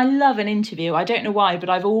 I mean, I love an interview. I don't know why, but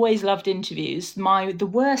I've always loved interviews. The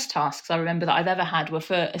worst tasks I remember that I've ever had were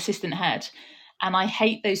for assistant head, and I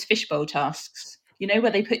hate those fishbowl tasks.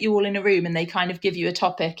 Where they put you all in a room and they kind of give you a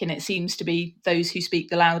topic, and it seems to be those who speak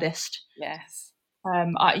the loudest. Yes.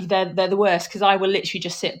 They're the worst because I will literally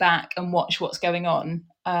just sit back and watch what's going on.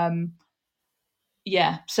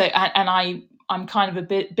 So and I'm kind of a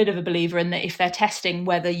bit of a believer in that if they're testing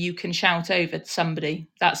whether you can shout over somebody,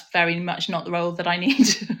 that's very much not the role that I need.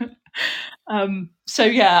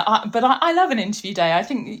 But I love an interview day. I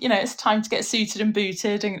think it's time to get suited and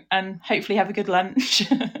booted and hopefully have a good lunch.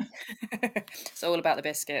 It's all about the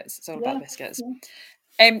biscuits. It's all about the biscuits.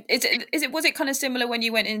 Yeah. Was it kind of similar when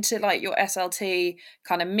you went into like your SLT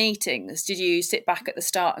kind of meetings? Did you sit back at the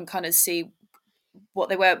start and kind of see what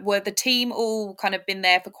they were? Were the team all kind of been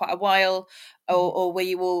there for quite a while, or were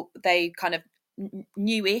you all they kind of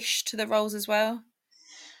newish to the roles as well?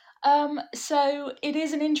 So it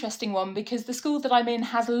is an interesting one because the school that I'm in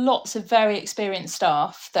has lots of very experienced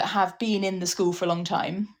staff that have been in the school for a long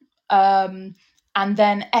time. And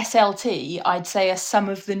then SLT, I'd say, are some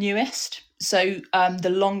of the newest. So the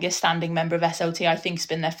longest standing member of SLT, I think, has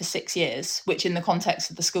been there for 6 years, which in the context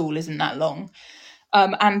of the school isn't that long.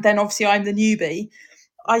 And then obviously I'm the newbie.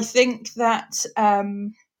 I think that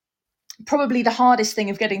probably the hardest thing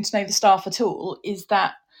of getting to know the staff at all is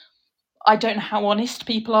that I don't know how honest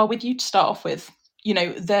people are with you to start off with.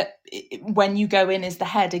 That when you go in as the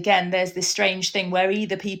head, again, there's this strange thing where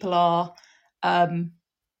either people are,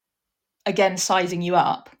 again, sizing you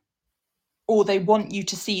up, or they want you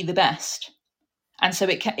to see the best. And so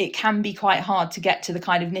it can be quite hard to get to the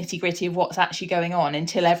kind of nitty gritty of what's actually going on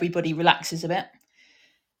until everybody relaxes a bit.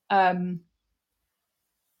 I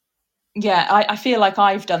feel like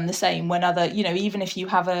I've done the same when other, even if you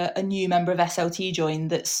have a new member of SLT join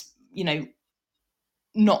that's,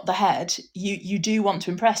 not the head, you do want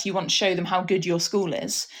to impress, you want to show them how good your school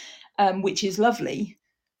is, which is lovely,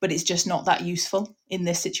 but it's just not that useful in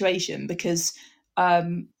this situation because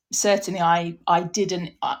certainly I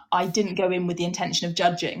didn't go in with the intention of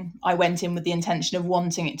judging. I went in with the intention of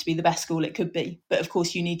wanting it to be the best school it could be. But of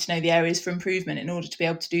course you need to know the areas for improvement in order to be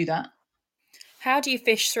able to do that. How do you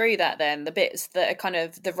fish through that then? The bits that are kind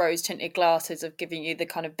of the rose-tinted glasses of giving you the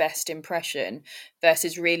kind of best impression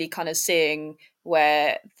versus really kind of seeing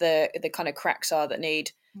where the kind of cracks are that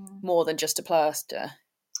need more than just a plaster?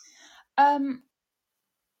 Well,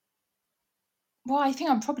 I think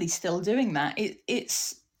I'm probably still doing that.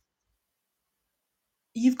 It's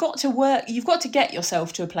you've got to get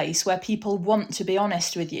yourself to a place where people want to be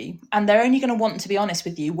honest with you, and they're only going to want to be honest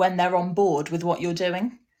with you when they're on board with what you're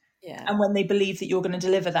doing. Yeah. And when they believe that you're going to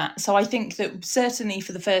deliver that. So I think that certainly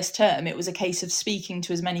for the first term, it was a case of speaking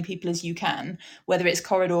to as many people as you can, whether it's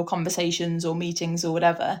corridor conversations or meetings or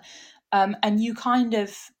whatever. And you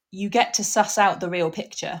get to suss out the real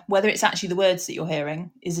picture. Whether it's actually the words that you're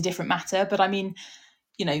hearing is a different matter. But I mean,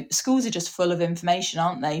 schools are just full of information,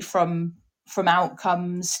 aren't they? From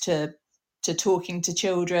outcomes to talking to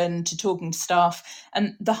children, to talking to staff.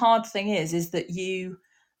 And the hard thing is that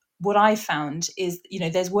what I found is,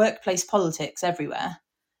 there's workplace politics everywhere,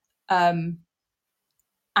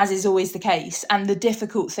 as is always the case. And the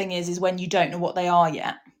difficult thing is when you don't know what they are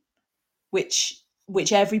yet, which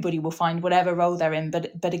everybody will find whatever role they're in.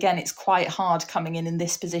 But again, it's quite hard coming in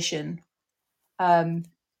this position. I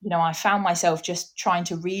found myself just trying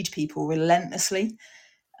to read people relentlessly.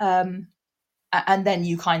 And then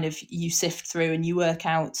you sift through and you work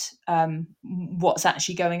out what's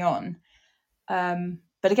actually going on.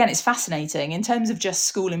 But again, it's fascinating in terms of just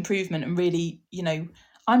school improvement and really,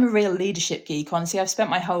 I'm a real leadership geek. Honestly, I've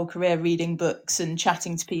spent my whole career reading books and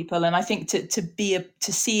chatting to people, and I think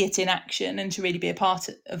to see it in action and to really be a part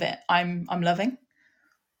of it, I'm loving.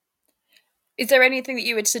 Is there anything that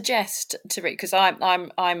you would suggest to read? Because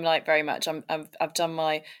I'm like very much I've done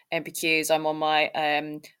my MPQs. I'm on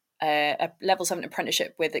my a level 7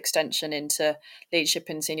 apprenticeship with extension into leadership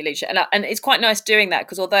and senior leadership, and it's quite nice doing that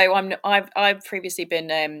because although I've previously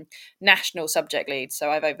been national subject lead,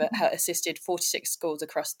 so I've assisted 46 schools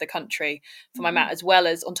across the country for my MAT, as well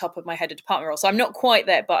as on top of my head of department role. So I'm not quite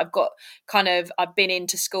there, but I've been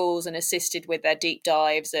into schools and assisted with their deep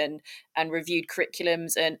dives and reviewed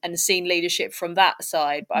curriculums and seen leadership from that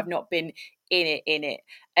side, but I've not been in it.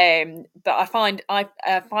 But I find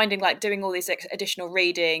finding like doing all this additional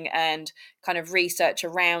reading and kind of research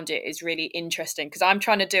around it is really interesting because I'm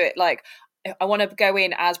trying to do it like I want to go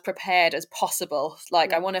in as prepared as possible.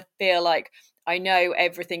 Like I want to feel like I know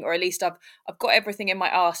everything, or at least I've got everything in my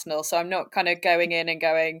arsenal. So I'm not kind of going in and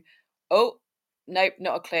going, oh, nope,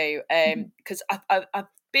 not a clue. Because I've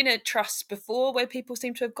been at trusts before where people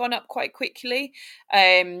seem to have gone up quite quickly.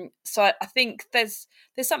 So I think there's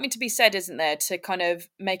something to be said, isn't there, to kind of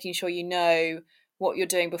making sure you know what you're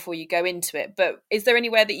doing before you go into it. But is there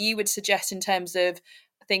anywhere that you would suggest in terms of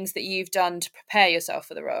things that you've done to prepare yourself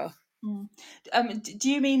for the role? Do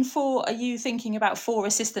you mean are you thinking about for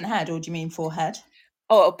assistant head, or do you mean for head?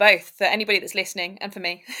 Or both, for anybody that's listening and for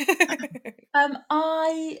me.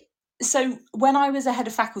 So when I was a head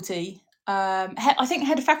of faculty, I think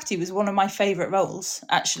head of faculty was one of my favourite roles,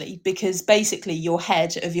 actually, because basically you're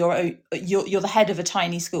head of your own, you're the head of a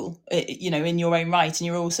tiny school, in your own right, and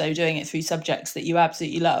you're also doing it through subjects that you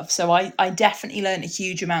absolutely love. So I definitely learned a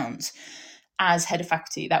huge amount as head of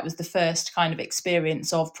faculty. That was the first kind of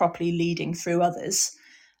experience of properly leading through others.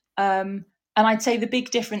 And I'd say the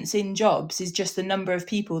big difference in jobs is just the number of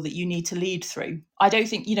people that you need to lead through. I don't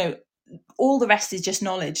think, all the rest is just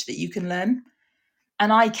knowledge that you can learn.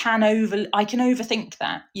 And I can overthink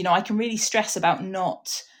that. I can really stress about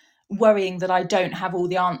not worrying that I don't have all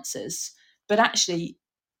the answers. But actually,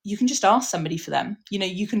 you can just ask somebody for them.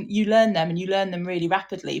 You learn them, and you learn them really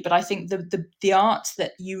rapidly. But I think the art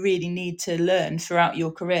that you really need to learn throughout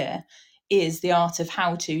your career is the art of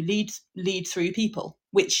how to lead through people,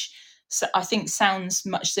 which I think sounds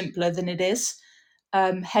much simpler than it is.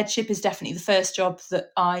 Headship is definitely the first job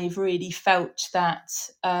that I've really felt that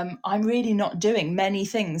I'm really not doing many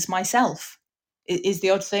things myself, is the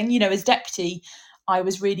odd thing. As deputy, I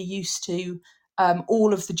was really used to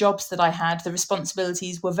all of the jobs that I had. The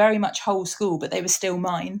responsibilities were very much whole school, but they were still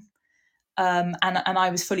mine. And I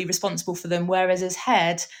was fully responsible for them. Whereas as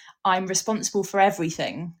head, I'm responsible for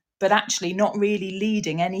everything, but actually not really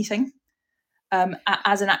leading anything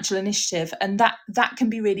as an actual initiative. And that can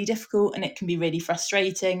be really difficult, and it can be really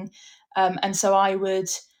frustrating. And so I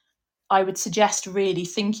would suggest really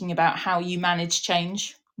thinking about how you manage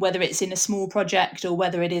change, whether it's in a small project or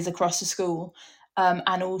whether it is across a school,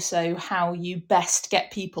 and also how you best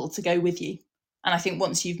get people to go with you. And I think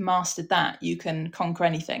once you've mastered that, you can conquer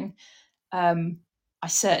anything. I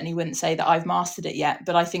certainly wouldn't say that I've mastered it yet,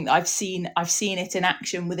 but I think that I've seen it in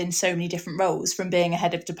action within so many different roles, from being a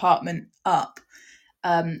head of department up.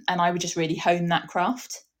 And I would just really hone that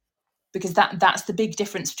craft, because that's the big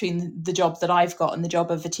difference between the job that I've got and the job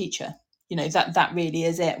of a teacher. That really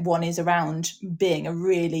is it. One is around being a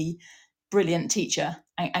really brilliant teacher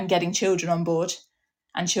and getting children on board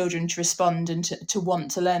and children to respond and to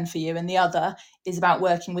want to learn for you. And the other is about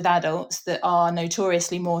working with adults that are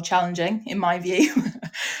notoriously more challenging, in my view.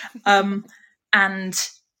 And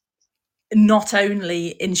not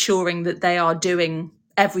only ensuring that they are doing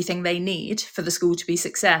everything they need for the school to be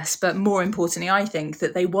success, but more importantly, I think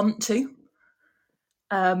that they want to.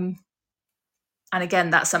 And again,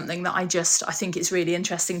 that's something that I think it's really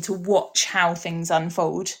interesting to watch how things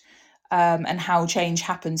unfold, and how change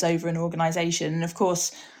happens over an organisation. And of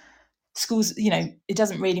course, schools, it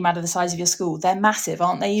doesn't really matter the size of your school. They're massive,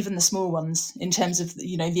 aren't they? Even the small ones, in terms of,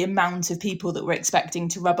 the amount of people that we're expecting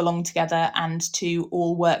to rub along together and to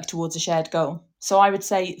all work towards a shared goal. So I would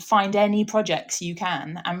say find any projects you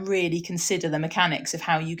can and really consider the mechanics of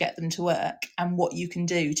how you get them to work and what you can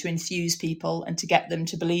do to infuse people and to get them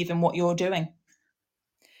to believe in what you're doing.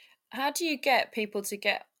 How do you get people to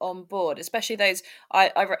get on board, especially those?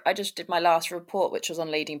 I just did my last report, which was on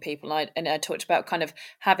leading people, and I talked about kind of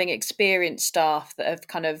having experienced staff that have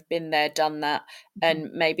kind of been there, done that,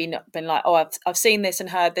 and maybe not been like, oh, I've seen this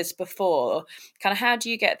and heard this before. Kind of, how do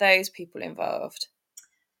you get those people involved?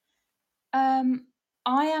 I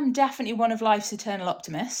am definitely one of life's eternal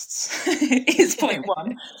optimists, is point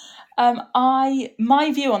one.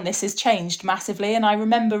 My view on this has changed massively, and I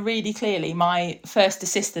remember really clearly my first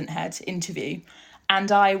assistant head interview,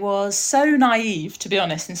 and I was so naive, to be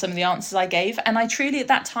honest, in some of the answers I gave, and I truly at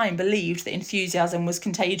that time believed that enthusiasm was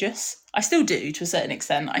contagious. I still do, to a certain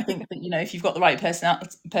extent. I think that, if you've got the right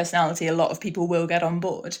personality, a lot of people will get on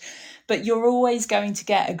board, but you're always going to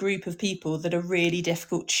get a group of people that are really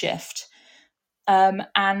difficult to shift.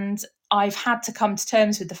 And I've had to come to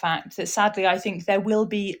terms with the fact that, sadly, I think there will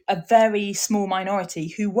be a very small minority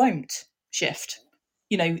who won't shift.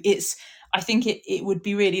 I think it would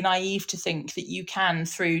be really naive to think that you can,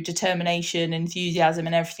 through determination, enthusiasm,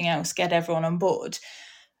 and everything else, get everyone on board.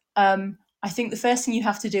 I think the first thing you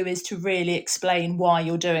have to do is to really explain why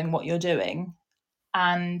you're doing what you're doing.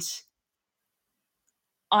 And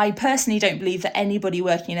I personally don't believe that anybody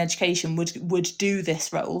working in education would do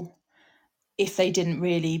this role if they didn't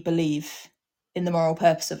really believe in the moral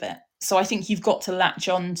purpose of it. So I think you've got to latch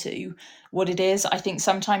on to what it is. I think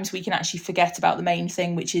sometimes we can actually forget about the main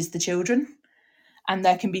thing, which is the children. And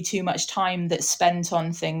there can be too much time that's spent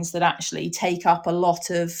on things that actually take up a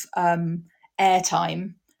lot of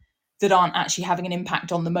airtime that aren't actually having an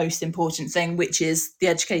impact on the most important thing, which is the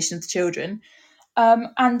education of the children.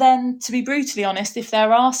 And then, to be brutally honest, if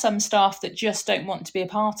there are some staff that just don't want to be a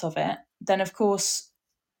part of it, then of course,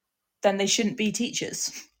 then they shouldn't be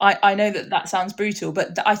teachers. I know that sounds brutal,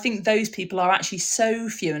 but I think those people are actually so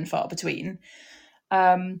few and far between.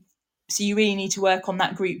 So you really need to work on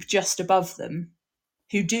that group just above them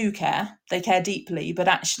who do care. They care deeply, but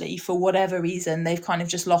actually, for whatever reason, they've kind of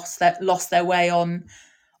just lost their way on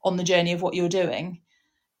the journey of what you're doing.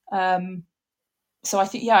 So I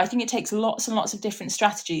think it takes lots and lots of different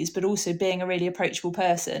strategies, but also being a really approachable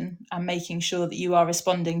person and making sure that you are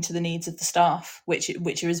responding to the needs of the staff, which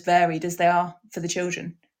are as varied as they are for the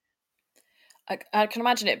children. I can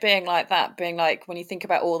imagine it being like that, being like, when you think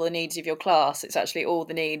about all the needs of your class, it's actually all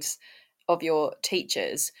the needs of your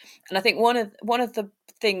teachers. And I think one of the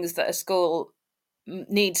things that a school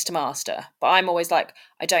needs to master, but I'm always like,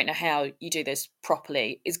 I don't know how you do this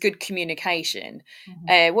properly, is good communication.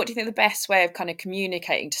 What do you think the best way of kind of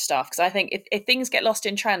communicating to staff? Because I think if things get lost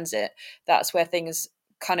in transit, that's where things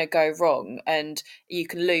kind of go wrong, and you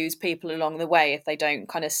can lose people along the way if they don't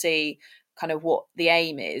kind of see kind of what the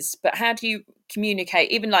aim is. But how do you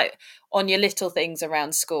communicate, even like on your little things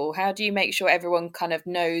around school? How do you make sure everyone kind of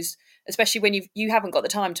knows, especially when you haven't got the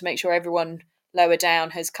time to make sure everyone lower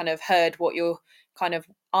down has kind of heard what you're kind of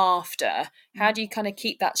after? How do you kind of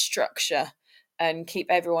keep that structure and keep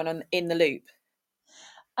everyone in the loop?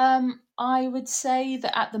 I would say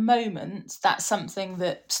that at the moment, that's something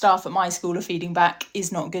that staff at my school are feeding back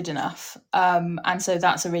is not good enough. And so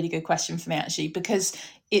that's a really good question for me, actually, because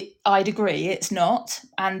I'd agree it's not.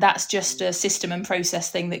 And that's just a system and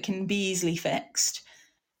process thing that can be easily fixed.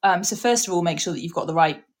 So first of all, make sure that you've got the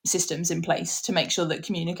right systems in place to make sure that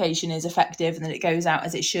communication is effective and that it goes out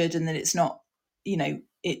as it should, and that it's not,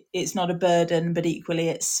 it's not a burden, but equally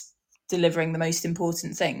it's delivering the most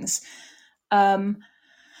important things.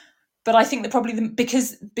 But I think that probably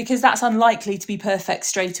because that's unlikely to be perfect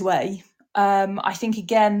straight away. I think,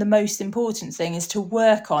 again, the most important thing is to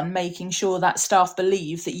work on making sure that staff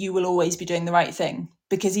believe that you will always be doing the right thing.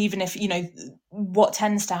 Because even if, what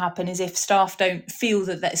tends to happen is if staff don't feel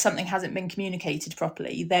that something hasn't been communicated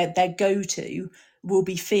properly, their go-to will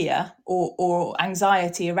be fear or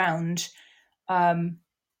anxiety around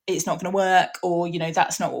it's not going to work, or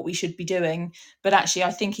that's not what we should be doing. But actually,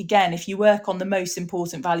 I think, again, if you work on the most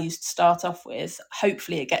important values to start off with,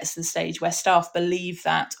 hopefully it gets to the stage where staff believe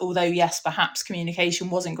that, although yes, perhaps communication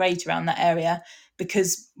wasn't great around that area,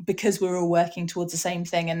 because we're all working towards the same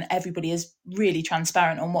thing and everybody is really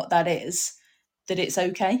transparent on what that is, that it's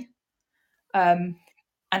okay. And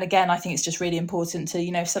again, I think it's just really important to,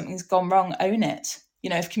 if something's gone wrong, own it.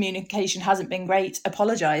 If communication hasn't been great,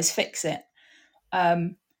 apologise, fix it.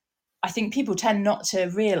 I think people tend not to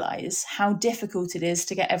realise how difficult it is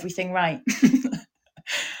to get everything right.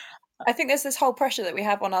 I think there's this whole pressure that we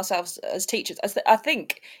have on ourselves as teachers. I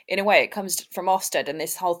think, in a way, it comes from Ofsted and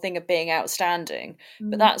this whole thing of being outstanding.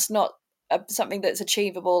 But that's not something that's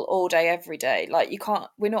achievable all day, every day. Like,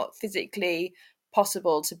 we're not physically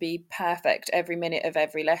possible to be perfect every minute of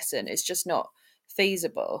every lesson. It's just not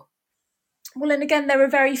feasible. Well, and again, there are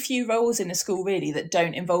very few roles in a school really that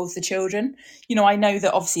don't involve the children. I know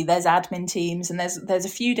that obviously there's admin teams and there's a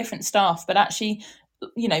few different staff, but actually,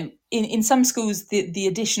 in some schools the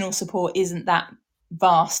additional support isn't that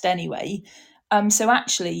vast anyway. So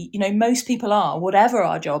actually, most people are, whatever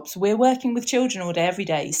our jobs, we're working with children all day, every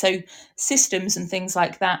day. So systems and things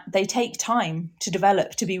like that, they take time to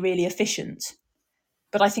develop to be really efficient.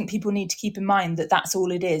 But I think people need to keep in mind that that's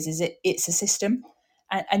all it is it's a system.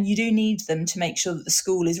 And you do need them to make sure that the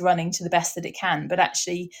school is running to the best that it can. But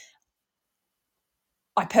actually,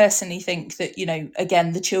 I personally think that,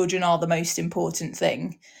 again, the children are the most important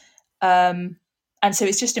thing. And so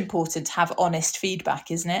it's just important to have honest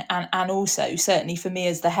feedback, isn't it? And also, certainly for me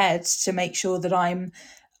as the head, to make sure that I'm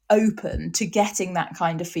open to getting that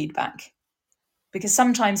kind of feedback. Because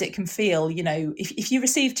sometimes it can feel, if you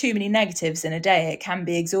receive too many negatives in a day, it can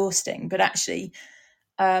be exhausting. But actually,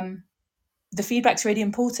 the feedback's really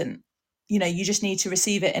important. You just need to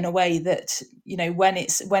receive it in a way that, when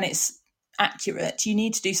it's accurate, you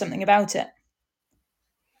need to do something about it.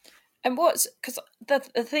 And because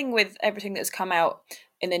the thing with everything that's come out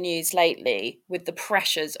in the news lately with the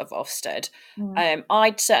pressures of Ofsted,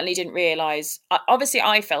 I certainly didn't realise. Obviously,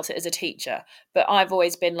 I felt it as a teacher, but I've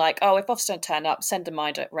always been like, oh, if Ofsted turn up, send them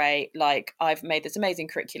my rate. Like, I've made this amazing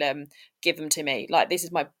curriculum, give them to me. Like, this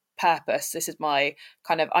is my purpose. This is my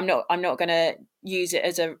kind of. I'm not going to use it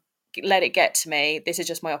as let it get to me. This is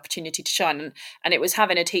just my opportunity to shine. And it was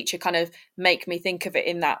having a teacher kind of make me think of it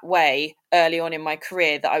in that way early on in my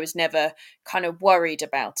career that I was never kind of worried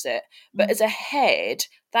about it. But as a head,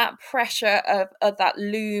 that pressure of that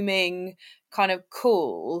looming kind of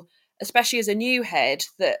call, especially as a new head,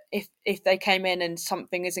 that if they came in and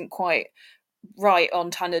something isn't quite right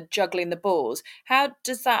on kind of juggling the balls, how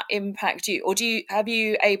does that impact you? Or have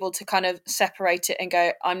you able to kind of separate it and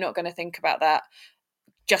go, I'm not going to think about that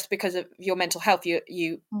just because of your mental health?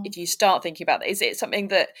 If you start thinking about that, is it something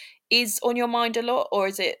that is on your mind a lot, or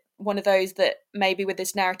is it one of those that maybe with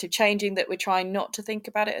this narrative changing that we're trying not to think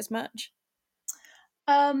about it as much?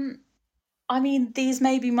 I mean, these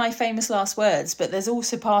may be my famous last words, but there's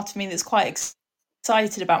also part of me that's quite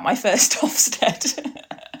excited about my first Ofsted.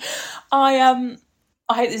 I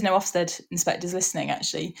hope there's no Ofsted inspectors listening,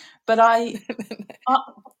 actually, but I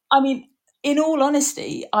mean, in all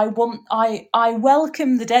honesty, I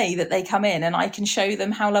welcome the day that they come in and I can show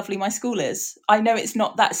them how lovely my school is. I know it's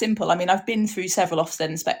not that simple. I mean, I've been through several Ofsted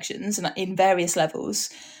inspections and in various levels.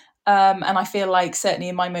 And I feel like certainly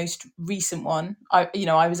in my most recent one, I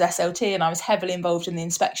was SLT and I was heavily involved in the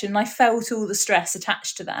inspection and I felt all the stress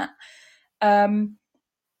attached to that.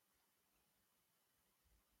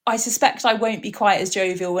 I suspect I won't be quite as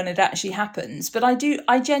jovial when it actually happens, but I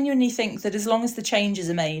genuinely think that as long as the changes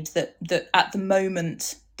are made, that at the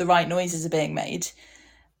moment the right noises are being made,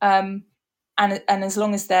 and as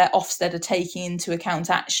long as their Ofsted are taking into account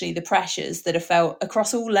actually the pressures that are felt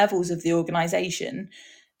across all levels of the organisation,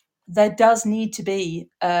 there does need to be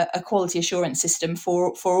a quality assurance system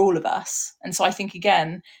for all of us. And so I think,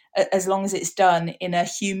 again, as long as it's done in a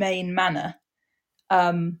humane manner,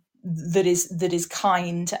 that is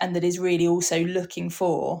kind, and that is really also looking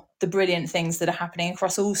for the brilliant things that are happening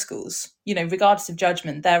across all schools. Regardless of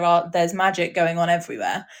judgment, there's magic going on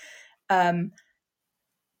everywhere.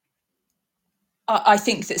 I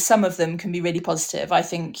think that some of them can be really positive. I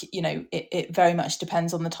think, it very much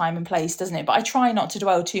depends on the time and place, doesn't it? But I try not to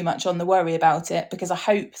dwell too much on the worry about it, because I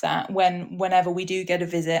hope that whenever we do get a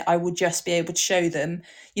visit, I would just be able to show them,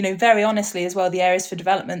 very honestly as well, the areas for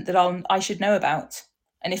development that I should know about.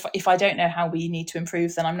 And if I don't know how we need to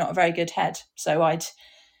improve, then I'm not a very good head. So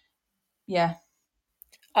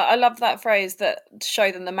I love that phrase, that show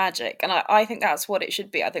them the magic. And I think that's what it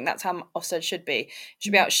should be. I think that's how Ofsted should be. It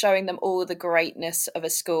should be about showing them all the greatness of a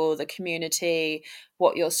school, the community,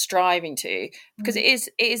 what you're striving to. Because it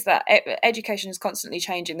is that education is constantly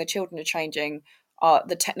changing. The children are changing.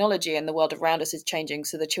 The technology and the world around us is changing.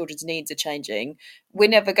 So the children's needs are changing. We're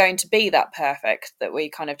never going to be that perfect that we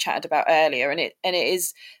kind of chatted about earlier. And it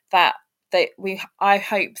is that I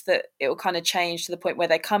hope that it will kind of change to the point where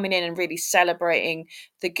they're coming in and really celebrating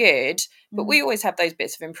the good, but we always have those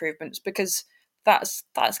bits of improvements, because that's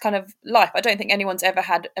kind of life. I don't think anyone's ever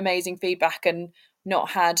had amazing feedback and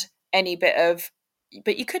not had any bit of,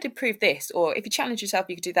 but you could improve this, or if you challenge yourself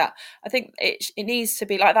you could do that. I think it needs to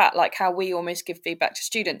be like that, like how we almost give feedback to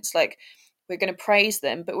students. Like, we're going to praise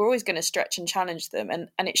them, but we're always going to stretch and challenge them, and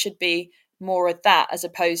it should be more of that, as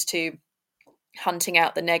opposed to hunting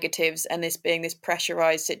out the negatives and this being this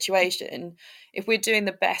pressurized situation. If we're doing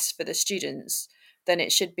the best for the students, then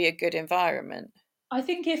it should be a good environment. I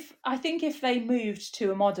think if they moved to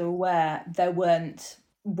a model where there weren't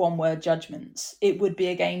one word judgments, it would be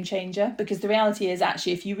a game changer, because the reality is,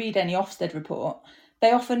 actually, if you read any Ofsted report,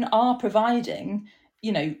 they often are providing,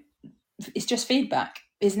 it's just feedback,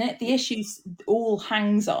 isn't it? The issue all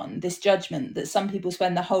hangs on this judgment that some people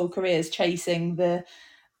spend their whole careers chasing the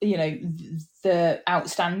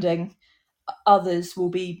outstanding. Others will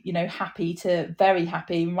be, very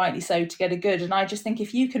happy, and rightly so, to get a good. And I just think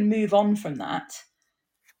if you can move on from that,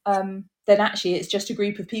 then actually it's just a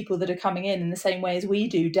group of people that are coming in the same way as we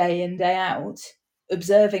do, day in, day out,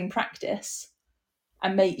 observing practice,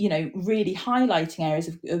 and really highlighting areas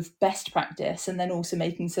of best practice, and then also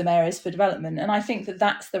making some areas for development. And I think that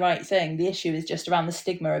that's the right thing. The issue is just around the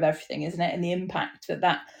stigma of everything, isn't it? And the impact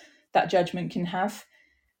that judgment can have.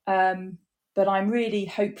 But I'm really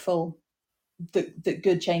hopeful that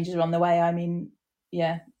good changes are on the way. I mean,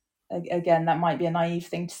 again, that might be a naive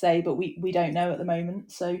thing to say, but we don't know at the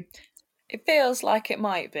moment. So it feels like it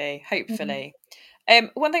might be, hopefully.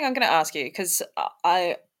 One thing I'm going to ask you, because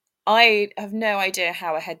I have no idea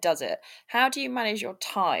how a head does it. How do you manage your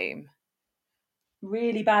time?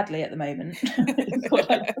 Really badly at the moment. Is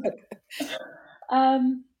what I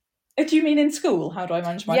do you mean in school? How do I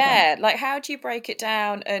manage my time? Yeah, like, how do you break it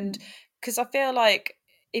down? And because I feel like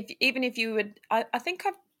even if you would, I think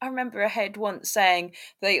I remember a head once saying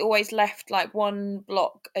they always left like one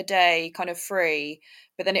block a day kind of free,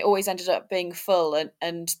 but then it always ended up being full,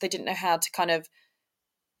 and they didn't know how to kind of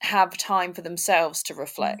have time for themselves to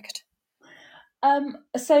reflect.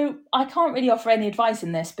 So I can't really offer any advice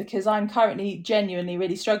in this, because I'm currently genuinely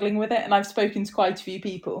really struggling with it, and I've spoken to quite a few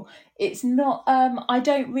people. It's not, I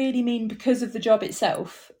don't really mean because of the job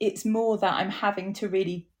itself. It's more that I'm having to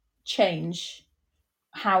really change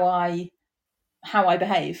how I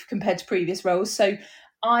behave compared to previous roles. So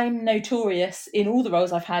I'm notorious in all the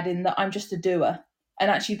roles I've had in that I'm just a doer. And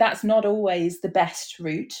actually that's not always the best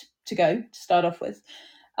route to go to start off with.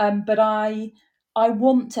 But I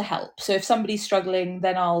want to help. So if somebody's struggling,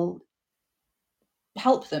 then I'll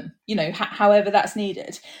help them, however that's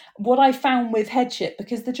needed. What I found with Headship,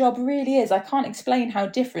 because the job really is, I can't explain how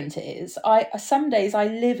different it is. Some days I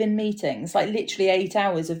live in meetings, like literally 8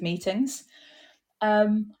 hours of meetings.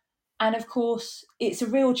 And of course, it's a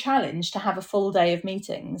real challenge to have a full day of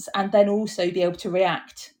meetings and then also be able to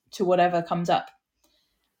react to whatever comes up.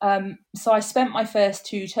 So I spent my first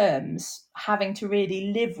 2 terms having to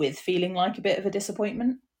really live with feeling like a bit of a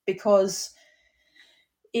disappointment, because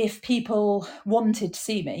if people wanted to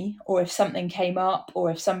see me, or if something came up, or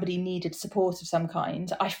if somebody needed support of some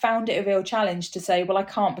kind, I found it a real challenge to say, well, I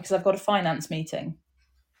can't because I've got a finance meeting.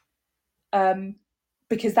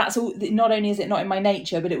 Because that's all. Not only is it not in my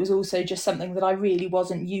nature, but it was also just something that I really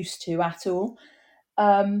wasn't used to at all.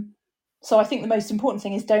 So I think the most important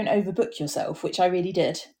thing is don't overbook yourself, which I really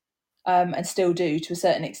did, and still do to a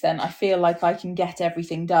certain extent. I feel like I can get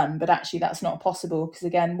everything done, but actually that's not possible, because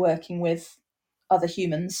again, working with other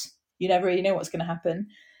humans, you never really know what's going to happen.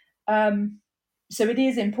 So it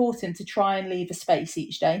is important to try and leave a space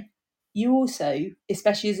each day. You also,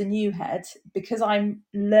 especially as a new head, because I'm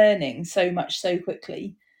learning so much so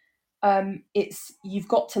quickly, you've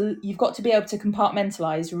got to be able to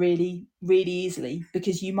compartmentalize really, really easily,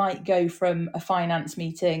 because you might go from a finance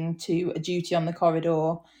meeting to a duty on the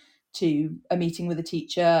corridor to a meeting with a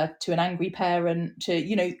teacher to an angry parent to,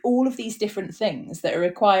 you know, all of these different things that are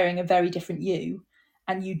requiring a very different you,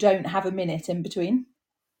 and you don't have a minute in between.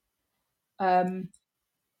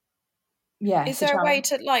 Is there a way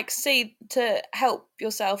to to help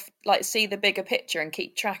yourself see the bigger picture and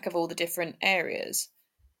keep track of all the different areas?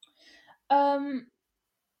 I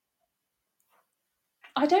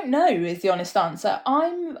don't know is the honest answer.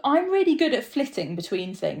 I'm really good at flitting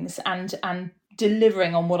between things and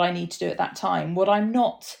delivering on what I need to do at that time. What I'm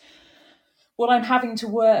having to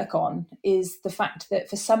work on is the fact that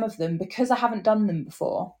for some of them, because I haven't done them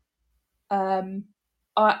before,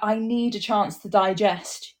 I need a chance to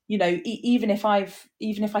digest. You know, even if I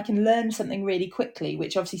can learn something really quickly,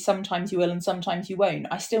 which obviously sometimes you will and sometimes you won't,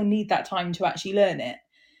 I still need that time to actually learn it.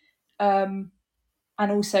 And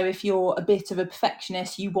also, if you're a bit of a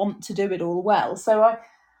perfectionist, you want to do it all well. So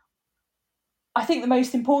I think the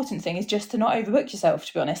most important thing is just to not overbook yourself,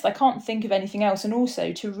 to be honest. I can't think of anything else. And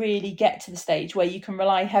also to really get to the stage where you can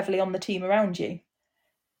rely heavily on the team around you.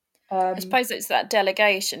 I suppose it's that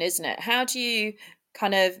delegation, isn't it? How do you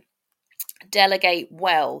kind of delegate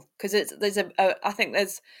well? Because I think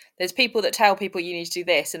there's people that tell people you need to do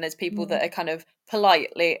this, and there's people that are kind of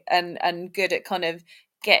politely and good at kind of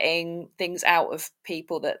getting things out of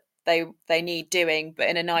people that they need doing, but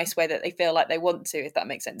in a nice way that they feel like they want to, if that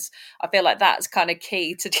makes sense. I feel like that's kind of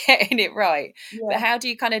key to getting it right. Yeah. But how do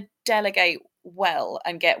you kind of delegate well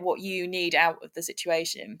and get what you need out of the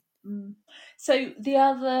situation? So the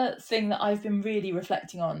other thing that I've been really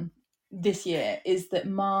reflecting on this year is that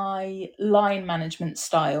my line management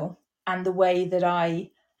style and the way that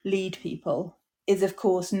I lead people is, of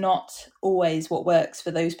course, not always what works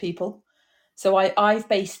for those people. So I've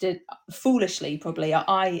based it foolishly, probably.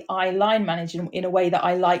 I line manage in a way that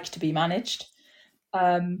I like to be managed.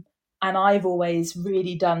 And I've always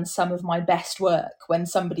really done some of my best work when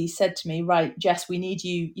somebody said to me, right, Jess, we need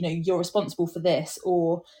you, you know, you're responsible for this.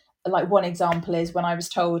 Or like one example is when I was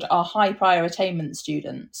told our high prior attainment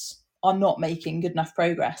students are not making good enough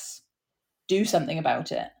progress. Do something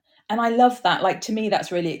about it. And I love that. Like, to me,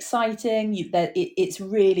 that's really exciting. It's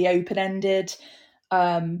really open-ended.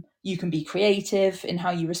 You can be creative in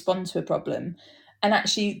how you respond to a problem. And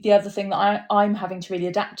actually, the other thing that I'm having to really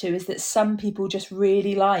adapt to is that some people just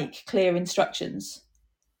really like clear instructions.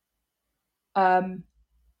 And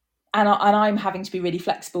I'm having to be really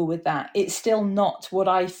flexible with that. It's still not what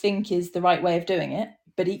I think is the right way of doing it.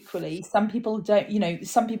 But equally, some people don't, you know,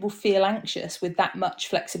 some people feel anxious with that much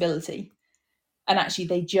flexibility. And actually,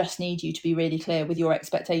 they just need you to be really clear with your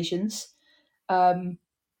expectations.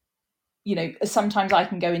 You know, sometimes I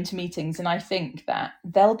can go into meetings and I think that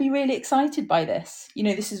they'll be really excited by this. You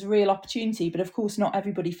know, this is a real opportunity, but of course not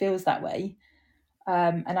everybody feels that way.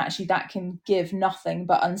 And actually that can give nothing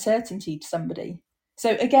but uncertainty to somebody.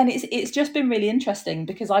 So again, it's just been really interesting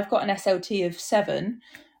because I've got an SLT of 7,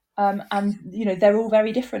 and, you know, they're all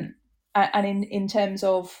very different. And in terms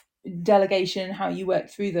of delegation and how you work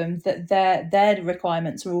through them, that their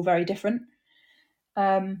requirements are all very different.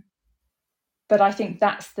 But I think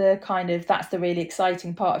that's the really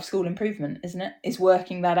exciting part of school improvement, isn't it? Is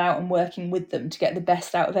working that out and working with them to get the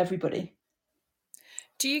best out of everybody.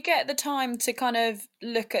 Do you get the time to kind of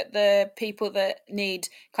look at the people that need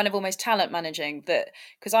kind of almost talent managing? That,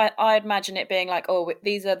 because I imagine it being like, oh,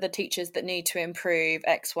 these are the teachers that need to improve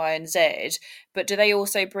X, Y, and Z. But do they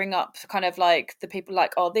also bring up kind of like the people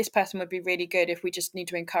like, oh, this person would be really good if we just need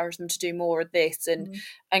to encourage them to do more of this, and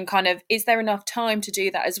kind of, is there enough time to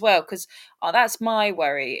do that as well? Because that's my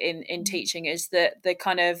worry in teaching, is that the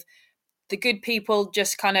kind of the good people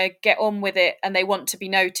just kind of get on with it and they want to be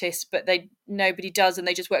noticed, but nobody does, and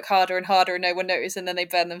they just work harder and harder and no one notices, and then they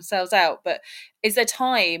burn themselves out. But is there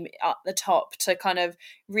time at the top to kind of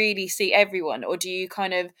really see everyone, or do you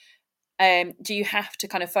kind of do you have to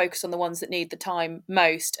kind of focus on the ones that need the time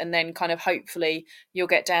most, and then kind of hopefully you'll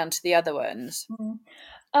get down to the other ones?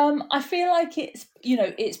 I feel like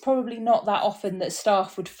it's probably not that often that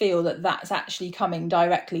staff would feel that that's actually coming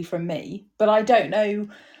directly from me, but I don't know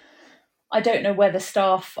whether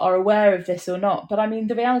staff are aware of this or not. But I mean,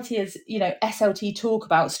 the reality is, you know, SLT talk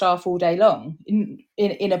about staff all day long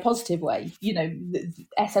in a positive way. You know, the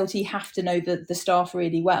SLT have to know the staff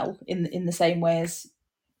really well in the same way as,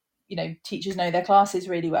 you know, teachers know their classes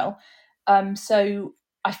really well. So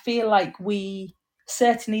I feel like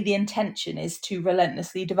certainly the intention is to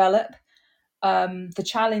relentlessly develop. The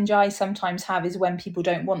challenge I sometimes have is when people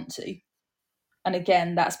don't want to. And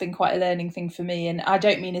again, that's been quite a learning thing for me. And I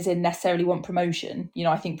don't mean as in necessarily want promotion.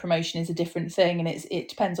 I think promotion is a different thing, and it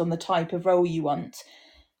depends on the type of role you want.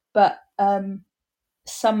 But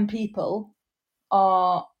some people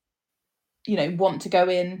are, want to go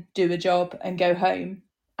in, do a job and go home.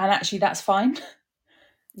 And actually that's fine.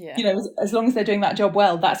 Yeah. As long as they're doing that job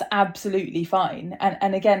well, that's absolutely fine.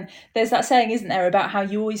 And again, there's that saying, isn't there, about how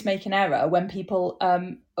you always make an error when people,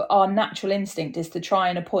 our natural instinct is to try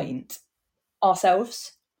and appoint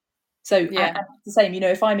ourselves. So Yeah. and it's the same,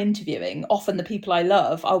 if I'm interviewing, often the people I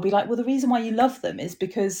love, I'll be like, well, the reason why you love them is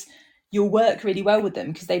because you'll work really well with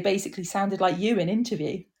them because they basically sounded like you in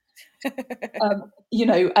interview.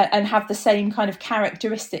 And have the same kind of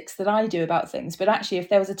characteristics that I do about things. But actually, if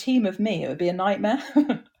there was a team of me, it would be a nightmare.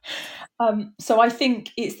 So I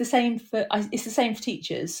think it's the same for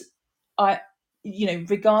teachers.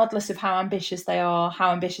 Regardless of how ambitious they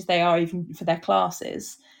are even for their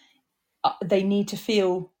classes, they need to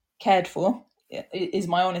feel cared for, is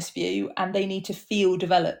my honest view, and they need to feel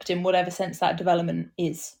developed in whatever sense that development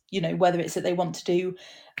is. Whether it's that they want to do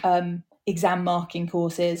exam marking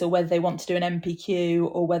courses, or whether they want to do an MPQ,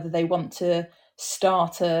 or whether they want to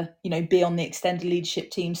start be on the extended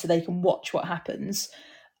leadership team so they can watch what happens.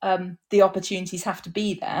 The opportunities have to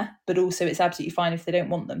be there, but also it's absolutely fine if they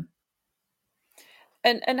don't want them.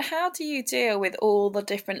 And how do you deal with all the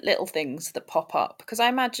different little things that pop up? Because I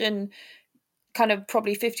imagine kind of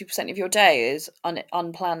probably 50% of your day is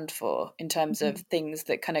unplanned for in terms of things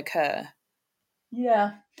that can occur.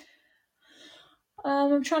 Yeah.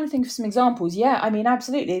 I'm trying to think of some examples. Yeah, I mean,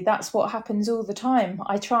 absolutely. That's what happens all the time.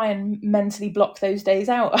 I try and mentally block those days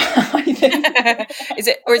out, I think. Is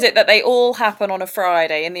it that they all happen on a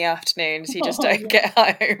Friday in the afternoon, so you just don't get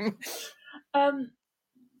home?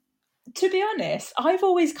 To be honest, I've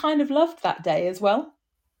always kind of loved that day as well.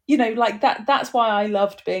 Like that's why I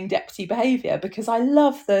loved being deputy behaviour, because I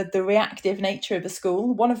love the reactive nature of a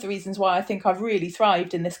school. One of the reasons why I think I've really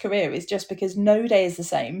thrived in this career is just because no day is the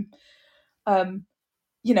same.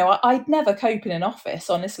 I'd never cope in an office,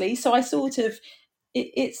 honestly. So I sort of,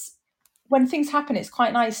 it's when things happen, it's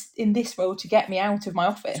quite nice in this role to get me out of my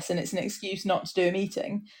office, and it's an excuse not to do a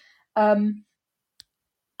meeting. And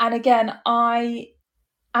again, I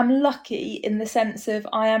am lucky in the sense of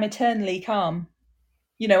I am eternally calm.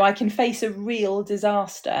 I can face a real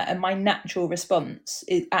disaster, and my natural response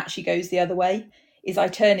actually goes the other way. Is I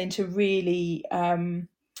turn into really,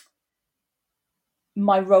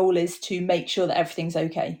 my role is to make sure that everything's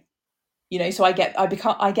okay. So I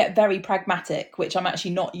get very pragmatic, which I'm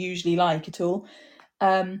actually not usually like at all.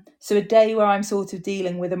 So a day where I'm sort of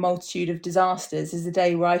dealing with a multitude of disasters is a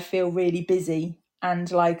day where I feel really busy and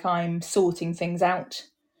like I'm sorting things out.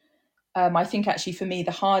 I think actually for me,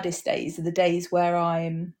 the hardest days are the days where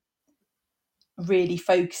I'm really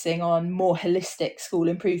focusing on more holistic school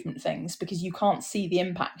improvement things, because you can't see the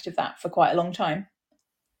impact of that for quite a long time.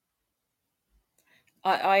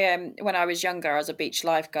 I when I was younger, I was a beach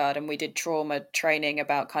lifeguard, and we did trauma training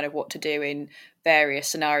about kind of what to do in various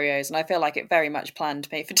scenarios, and I feel like it very much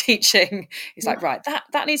planned me for teaching. It's like, right,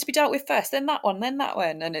 that needs to be dealt with first, then that one,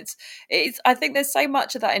 and it's I think there's so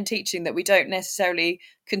much of that in teaching that we don't necessarily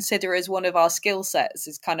consider as one of our skill sets,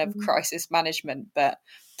 is kind of crisis management, but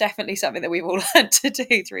definitely something that we've all learned to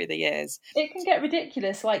do through the years. It can get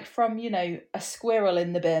ridiculous, like from a squirrel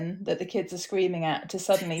in the bin that the kids are screaming at, to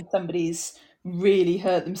suddenly somebody's really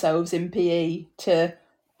hurt themselves in PE, to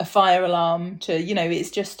a fire alarm, to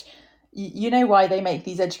it's just why they make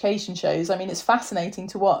these education shows. I mean, it's fascinating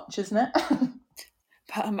to watch, isn't it?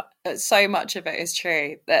 But so much of it is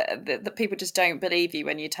true that people just don't believe you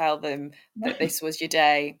when you tell them that this was your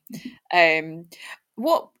day.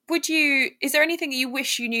 What is there anything that you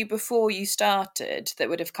wish you knew before you started that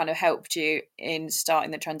would have kind of helped you in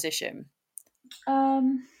starting the transition?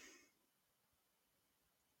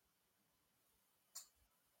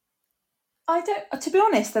 To be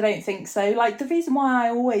honest, I don't think so. Like, the reason why I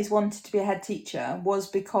always wanted to be a head teacher was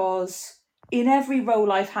because in every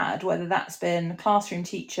role I've had, whether that's been classroom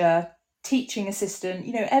teacher, teaching assistant,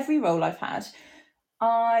 every role I've had,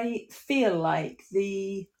 I feel like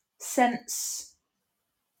the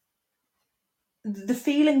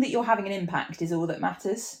feeling that you're having an impact is all that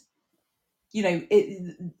matters.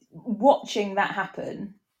 Watching that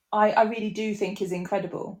happen, I really do think is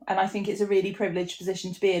incredible, and I think it's a really privileged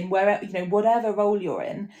position to be in, where whatever role you're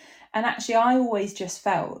in. And actually, I always just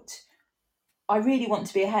felt I really want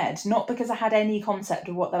to be ahead, not because I had any concept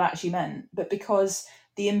of what that actually meant, but because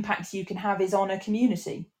the impact you can have is on a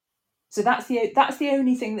community. So that's the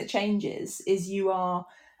only thing that changes, is you are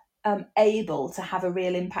able to have a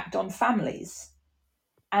real impact on families.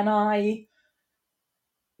 And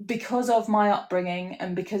because of my upbringing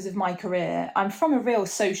and because of my career, I'm from a real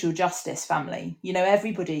social justice family. You know,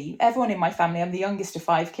 everyone in my family, I'm the youngest of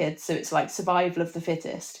 5 kids, so it's like survival of the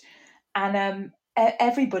fittest. And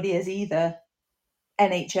everybody is either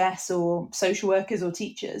NHS or social workers or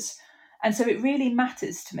teachers. And so it really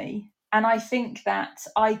matters to me. And I think that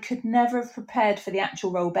I could never have prepared for the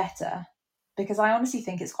actual role better, because I honestly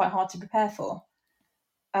think it's quite hard to prepare for.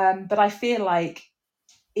 But I feel like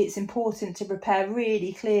it's important to prepare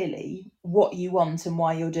really clearly what you want and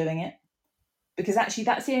why you're doing it, because actually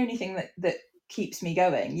that's the only thing that keeps me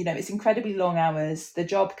going. You know, it's incredibly long hours. The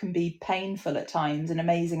job can be painful at times and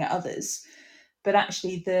amazing at others, but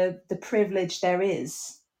actually the privilege there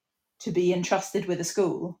is to be entrusted with a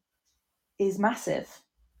school is massive.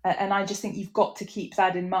 And I just think you've got to keep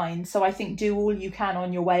that in mind. So I think do all you can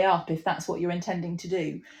on your way up, if that's what you're intending to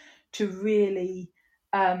do, to really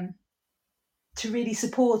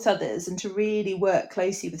support others and to really work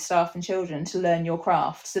closely with staff and children to learn your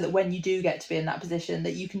craft, so that when you do get to be in that position,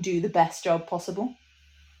 that you can do the best job possible.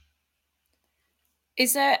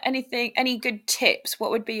 Is there any good tips? What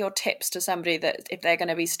would be your tips to somebody that if they're going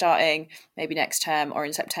to be starting maybe next term or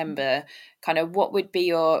in September, kind of what would be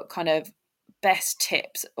your kind of best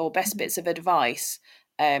tips or best bits of advice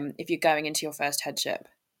if you're going into your first headship?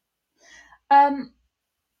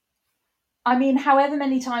 I mean, however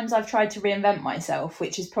many times I've tried to reinvent myself,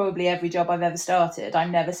 which is probably every job I've ever started,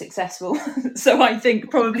 I'm never successful. So I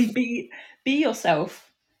think probably be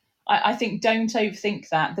yourself. I think don't overthink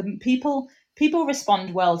that. The people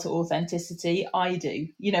respond well to authenticity. I do,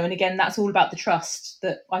 you know, and again, that's all about the trust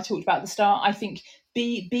that I talked about at the start. I think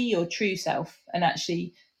be your true self, and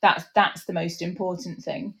actually that's the most important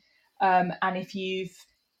thing. And if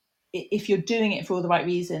you're doing it for all the right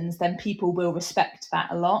reasons, then people will respect that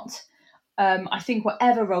a lot. I think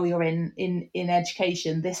whatever role you're in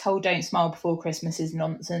education, this whole "don't smile before Christmas" is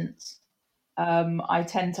nonsense. I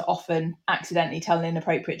tend to often accidentally tell an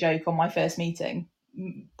inappropriate joke on my first meeting,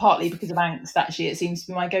 partly because of angst. Actually, it seems to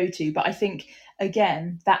be my go-to. But I think,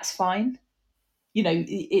 again, that's fine. You know,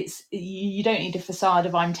 you don't need a facade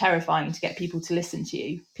of "I'm terrifying" to get people to listen to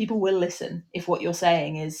you. People will listen if what you're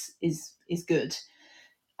saying is good.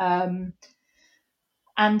 And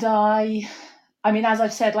I mean, as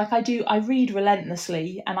I've said, like I read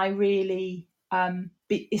relentlessly, and I really,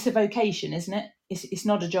 it's a vocation, isn't it? It's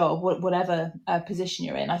not a job, whatever position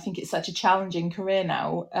you're in. I think it's such a challenging career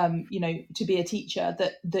now, you know, to be a teacher,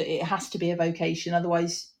 that it has to be a vocation.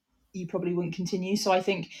 Otherwise, you probably wouldn't continue. So I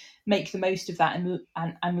think make the most of that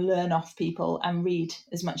and learn off people and read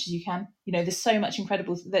as much as you can. You know, there's so much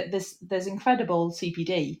incredible. There's incredible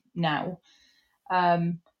CPD now.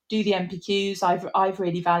 Do the MPQs. I've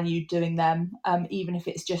really valued doing them, even if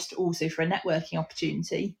it's just also for a networking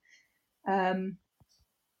opportunity. And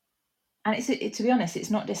to be honest,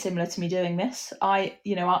 it's not dissimilar to me doing this. I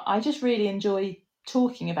just really enjoy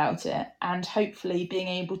talking about it and hopefully being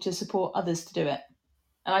able to support others to do it.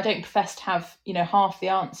 And I don't profess to have, you know, half the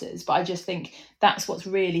answers, but I just think that's what's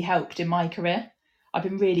really helped in my career. I've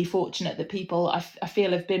been really fortunate that people I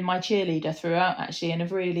feel have been my cheerleader throughout, actually, and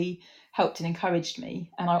have really helped and encouraged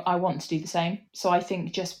me. And I want to do the same. So I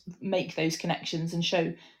think just make those connections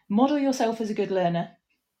and model yourself as a good learner,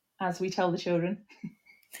 as we tell the children.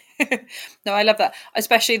 No, I love that,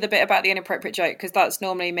 especially the bit about the inappropriate joke, because that's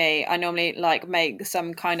normally me. I normally like make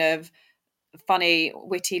some kind of funny,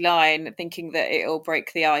 witty line, thinking that it'll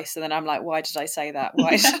break the ice, and then I'm like, why did I say that?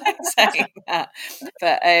 Why did I say that?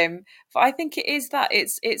 But I think it is that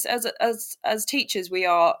it's as teachers, we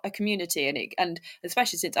are a community, and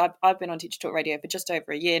especially since I've been on Teacher Talk Radio for just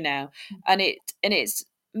over a year now, and it's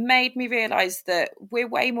made me realise that we're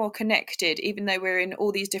way more connected. Even though we're in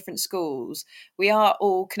all these different schools, we are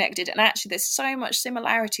all connected, and actually there's so much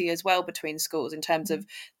similarity as well between schools in terms of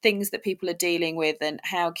things that people are dealing with and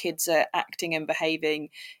how kids are acting and behaving.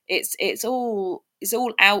 It's all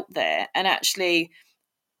out there. And actually,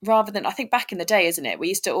 rather than, I think back in the day, isn't it, we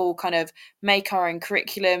used to all kind of make our own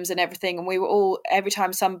curriculums and everything, and we were all, every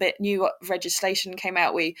time some bit new legislation came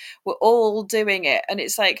out, we were all doing it. And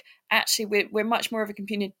it's like, actually we're much more of a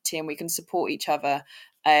community, and we can support each other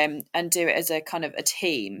and do it as a kind of a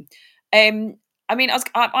team. I mean,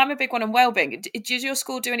 I'm a big one on wellbeing. Does your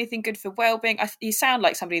school do anything good for wellbeing? You sound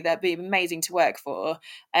like somebody that'd be amazing to work for,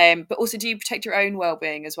 but also, do you protect your own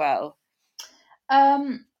wellbeing as well?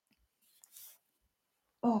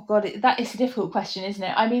 Oh God, that is a difficult question, isn't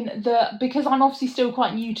it? I mean, because I'm obviously still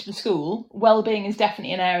quite new to the school, wellbeing is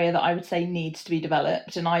definitely an area that I would say needs to be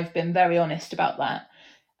developed, and I've been very honest about that.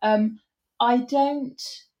 I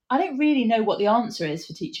I don't really know what the answer is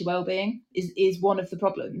for teacher wellbeing. Is one of the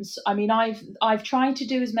problems. I mean, I've tried to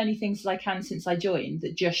do as many things as I can since I joined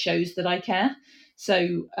that just shows that I care.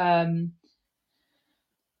 So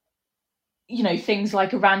things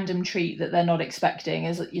like a random treat that they're not expecting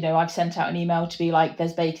is, I've sent out an email to be like,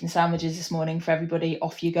 there's bacon sandwiches this morning for everybody,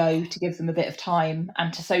 off you go, to give them a bit of time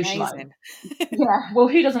and to socialise. Yeah, well,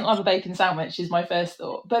 who doesn't love a bacon sandwich is my first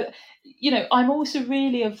thought. But, I'm also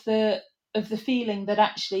really of the feeling that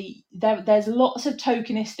actually there's lots of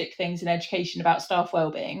tokenistic things in education about staff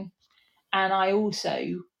wellbeing. And I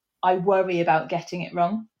worry about getting it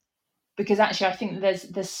wrong. Because actually, I think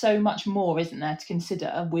there's so much more, isn't there, to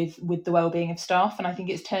consider with the well-being of staff, and I think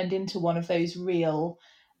it's turned into one of those real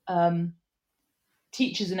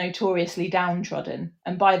teachers are notoriously downtrodden,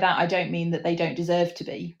 and by that I don't mean that they don't deserve to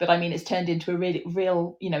be, but I mean it's turned into a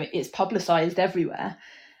real it's publicised everywhere,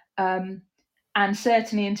 and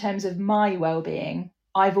certainly in terms of my well-being,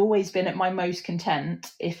 I've always been at my most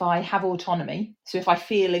content if I have autonomy, so if I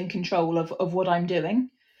feel in control of what I'm doing.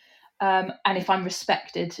 And if I'm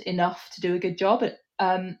respected enough to do a good job.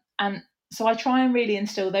 And so I try and really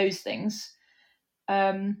instill those things.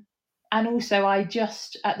 And also I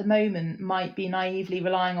just, at the moment, might be naively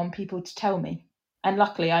relying on people to tell me. And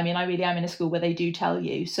luckily, I mean, I really am in a school where they do tell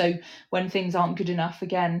you. So when things aren't good enough,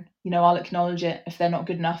 again, I'll acknowledge it if they're not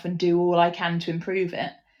good enough and do all I can to improve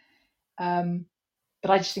it. But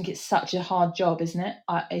I just think it's such a hard job, isn't it?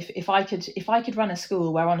 If I could run a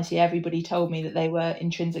school where honestly everybody told me that they were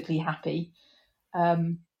intrinsically happy,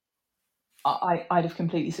 I'd have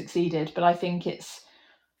completely succeeded. But I think it's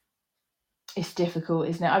difficult,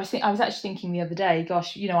 isn't it? I was actually thinking the other day,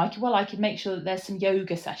 gosh, I could make sure that there's some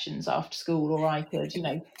yoga sessions after school, or I could,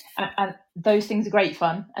 and those things are great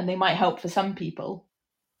fun and they might help for some people.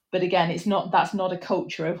 But again, that's not a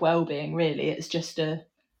culture of well-being, really. It's just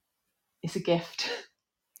it's a gift.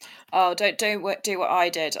 Oh, don't do what I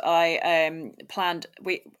did. I planned.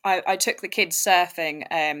 I took the kids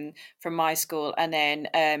surfing from my school, and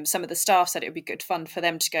then some of the staff said it would be good fun for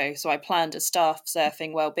them to go. So I planned a staff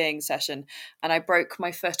surfing wellbeing session, and I broke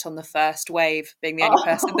my foot on the first wave, being the only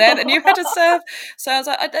person there that knew how to surf. So I was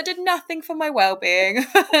like, I did nothing for my wellbeing,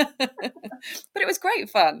 but it was great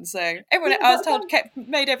fun. So everyone, I was told,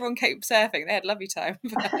 made everyone keep surfing. They had a lovely time.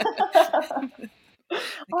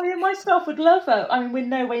 Oh yeah, my staff would love it. I mean, we're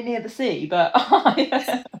nowhere near the sea, but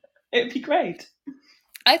it'd be great.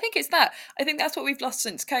 I think it's that. I think that's what we've lost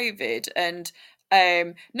since COVID, and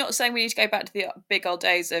not saying we need to go back to the big old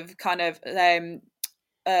days of kind of going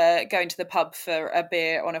to the pub for a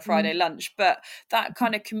beer on a Friday lunch, but that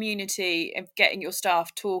kind of community of getting your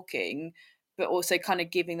staff talking, but also kind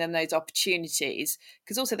of giving them those opportunities,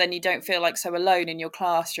 because also then you don't feel like so alone in your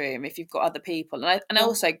classroom if you've got other people, and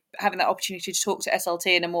also having that opportunity to talk to SLT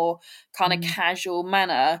in a more kind of casual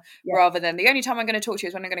manner, rather than the only time I'm going to talk to you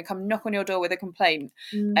is when I'm going to come knock on your door with a complaint.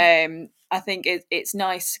 I think it's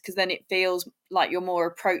nice because then it feels like you're more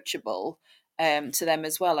approachable to them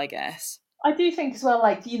as well, I guess. I do think as well,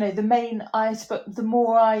 like, the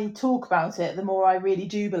more I talk about it, the more I really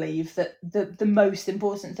do believe that the most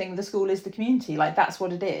important thing of the school is the community. Like, that's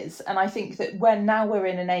what it is. And I think that now we're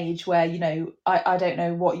in an age where, I don't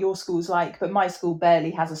know what your school's like, but my school barely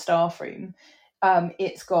has a staff room.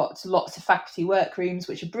 It's got lots of faculty workrooms,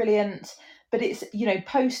 which are brilliant. But it's,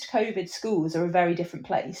 post-COVID schools are a very different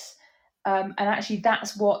place. And actually,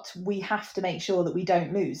 that's what we have to make sure that we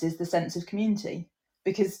don't lose, is the sense of community.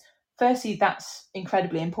 Because firstly, that's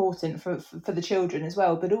incredibly important for the children as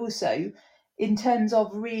well, but also in terms of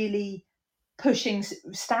really pushing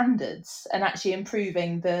standards and actually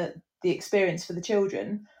improving the experience for the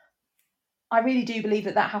children. I really do believe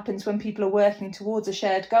that happens when people are working towards a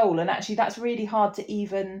shared goal, and actually that's really hard to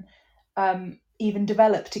even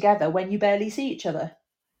develop together when you barely see each other.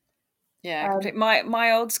 Yeah,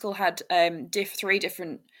 my old school had 3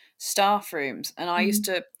 different staff rooms, and I used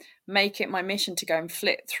to make it my mission to go and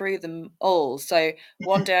flip through them all. So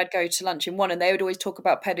one day I'd go to lunch in one, and they would always talk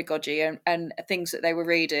about pedagogy and things that they were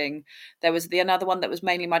reading. There was another one that was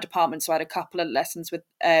mainly my department, so I had a couple of lessons with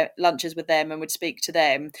lunches with them and would speak to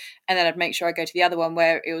them, and then I'd make sure I go to the other one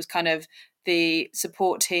where it was kind of the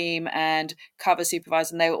support team and cover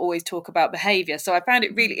supervisor, and they will always talk about behaviour. So I found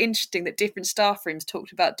it really interesting that different staff rooms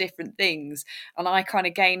talked about different things, and I kind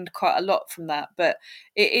of gained quite a lot from that. But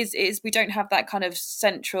it is we don't have that kind of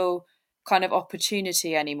central kind of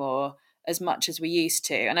opportunity anymore as much as we used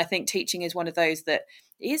to, and I think teaching is one of those that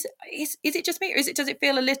is it just me, or does it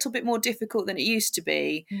feel a little bit more difficult than it used to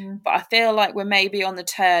be? But I feel like we're maybe on the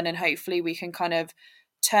turn, and hopefully we can kind of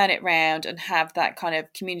turn it round and have that kind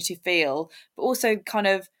of community feel, but also kind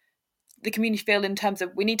of the community feel in terms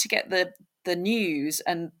of we need to get the news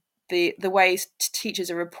and the ways teachers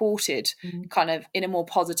are reported kind of in a more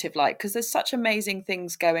positive light, because there's such amazing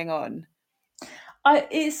things going on.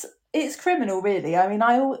 It's criminal, really. I mean,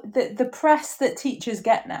 the press that teachers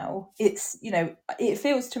get now, it's, you know, it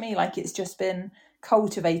feels to me like it's just been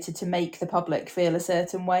cultivated to make the public feel a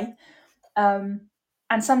certain way.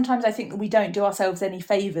 And sometimes I think that we don't do ourselves any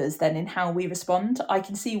favours then in how we respond. I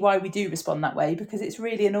can see why we do respond that way, because it's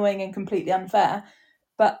really annoying and completely unfair.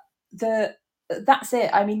 But that's it.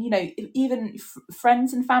 I mean, you know, even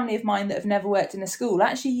friends and family of mine that have never worked in a school,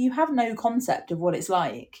 actually, you have no concept of what it's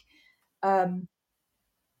like.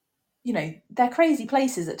 You know, they're crazy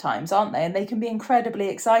places at times, aren't they? And they can be incredibly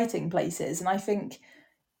exciting places. And I think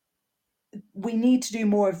we need to do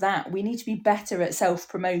more of that. We need to be better at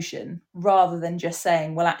self-promotion rather than just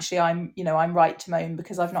saying, well, actually, I'm right to moan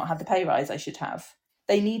because I've not had the pay rise I should have.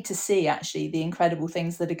 They need to see actually the incredible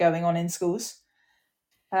things that are going on in schools.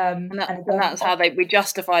 And that's how we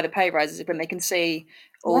justify the pay rises, when they can see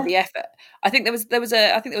all the effort. I think there was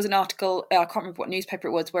an article, I can't remember what newspaper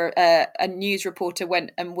it was, where a news reporter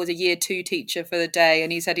went and was a year 2 teacher for the day,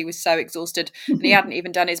 and he said he was so exhausted and he hadn't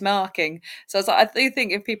even done his marking. So I was like, I do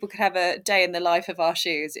think if people could have a day in the life of our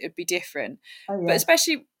shoes, it would be different. But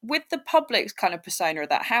especially with the public's kind of persona of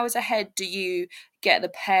that, how as a head do you get the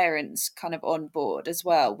parents kind of on board as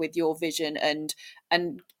well with your vision and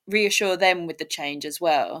reassure them with the change as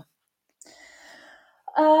well?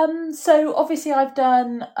 So obviously I've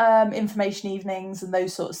done information evenings and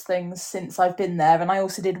those sorts of things since I've been there, and I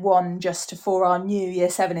also did one just for our new Year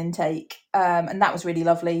 7 intake, and that was really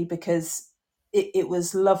lovely because it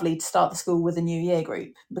was lovely to start the school with a new year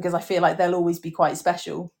group, because I feel like they'll always be quite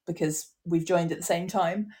special because we've joined at the same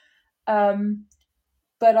time.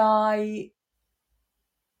 But I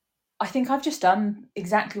think I've just done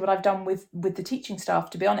exactly what I've done with the teaching staff,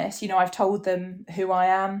 to be honest. You know, I've told them who I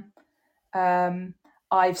am.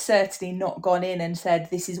 I've certainly not gone in and said,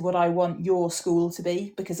 this is what I want your school to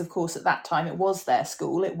be, because of course at that time it was their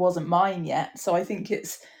school, it wasn't mine yet. So I think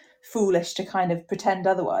it's foolish to kind of pretend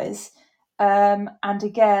otherwise. And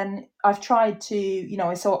again, I've tried to, you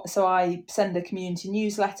know, so I send a community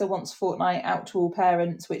newsletter once a fortnight out to all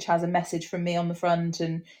parents, which has a message from me on the front.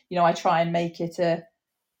 And, you know, I try and make it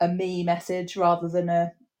a me message rather than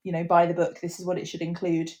a, you know, by the book, this is what it should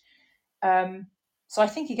include. So I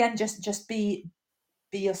think, again, just be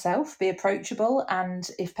yourself, be approachable, and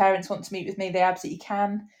if parents want to meet with me, they absolutely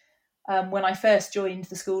can. When I first joined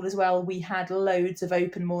the school as well, we had loads of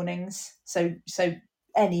open mornings, so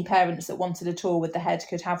any parents that wanted a tour with the head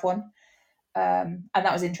could have one, and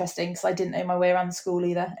that was interesting because I didn't know my way around the school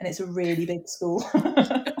either, and it's a really big school.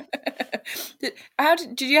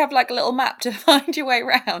 Did you have like a little map to find your way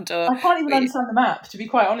around? Or I can't even understand the map, to be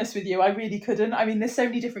quite honest with you. I really couldn't. I mean, there's so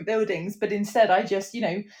many different buildings, but instead I just, you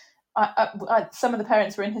know, some of the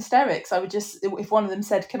parents were in hysterics. I would just, if one of them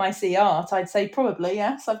said, can I see art? I'd say probably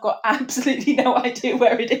yes. I've got absolutely no idea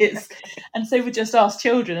where it is. And so we just ask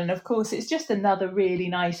children. And of course, it's just another really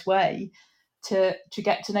nice way to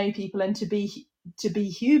get to know people and to be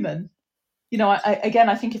human. You know,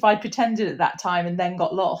 I think if I'd pretended at that time and then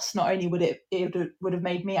got lost, not only would it would have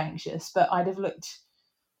made me anxious, but I'd have looked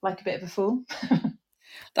like a bit of a fool.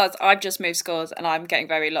 I've just moved schools and I'm getting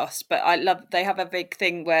very lost, but they have a big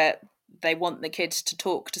thing where they want the kids to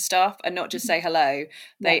talk to staff and not just say hello.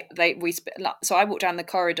 So I walk down the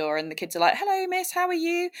corridor and the kids are like, hello miss, how are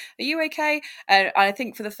you okay? And I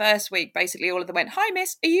think for the first week basically all of them went, hi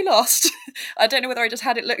miss, are you lost? I don't know whether I just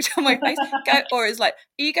had it looked on my face or it's like,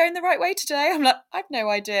 are you going the right way today? I'm like, I've no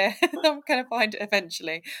idea. I'm going to find it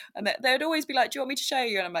eventually. And they'd always be like, do you want me to show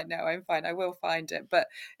you? And I'm like, no, I'm fine, I will find it. But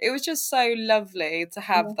it was just so lovely to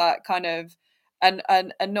have that kind of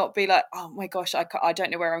and not be like, oh my gosh, I don't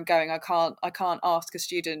know where I'm going, I can't ask a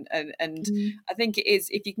student, and I think it is,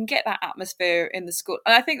 if you can get that atmosphere in the school,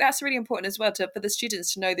 and I think that's really important as well for the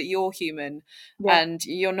students to know that you're human and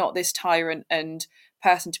you're not this tyrant and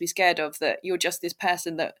person to be scared of, that you're just this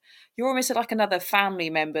person that you're almost like another family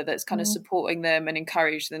member that's kind of supporting them and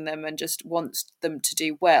encouraging them and just wants them to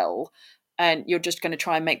do well, and you're just going to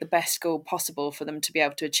try and make the best school possible for them to be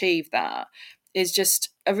able to achieve that. Is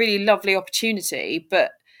just a really lovely opportunity,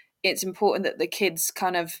 but it's important that the kids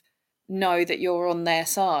kind of know that you're on their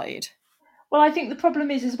side. Well, I think the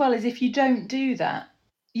problem is as well is if you don't do that,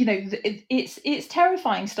 you know, it's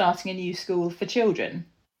terrifying starting a new school for children.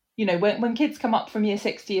 You know, when kids come up from year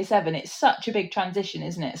 6 to year 7, it's such a big transition,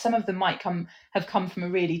 isn't it? Some of them might have come from a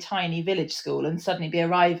really tiny village school and suddenly be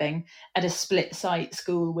arriving at a split site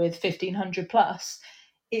school with 1,500 plus.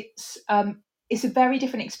 It's a very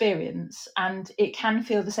different experience, and it can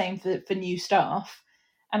feel the same for new staff.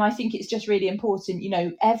 And I think it's just really important,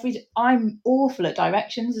 I'm awful at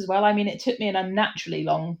directions as well. I mean, it took me an unnaturally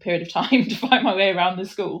long period of time to find my way around the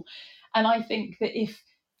school. And I think that if,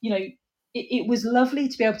 it was lovely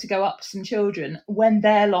to be able to go up to some children when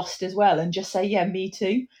they're lost as well and just say, yeah, me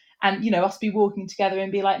too. And, us be walking together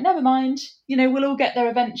and be like, never mind, we'll all get there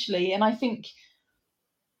eventually. And I think,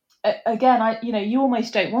 again, you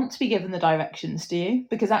almost don't want to be given the directions, do you?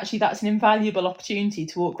 Because actually that's an invaluable opportunity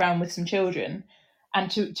to walk around with some children and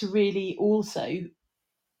to really also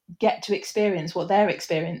get to experience what they're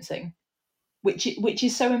experiencing, which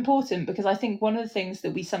is so important, because I think one of the things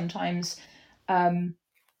that we sometimes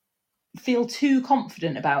feel too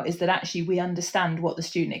confident about is that actually we understand what the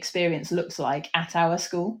student experience looks like at our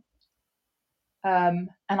school. And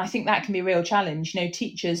I think that can be a real challenge.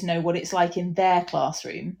 Teachers know what it's like in their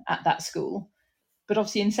classroom at that school. But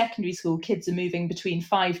obviously in secondary school, kids are moving between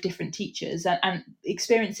 5 different teachers and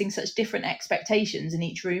experiencing such different expectations in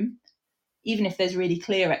each room, even if there's really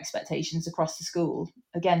clear expectations across the school.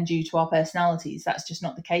 Again, due to our personalities, that's just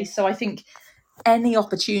not the case. So I think any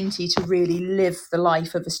opportunity to really live the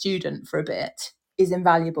life of a student for a bit is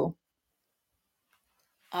invaluable.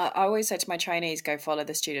 I always say to my trainees, go follow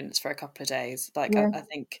the students for a couple of days. I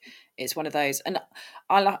think it's one of those. And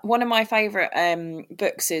one of my favourite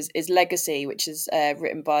books is Legacy, which is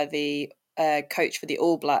written by the coach for the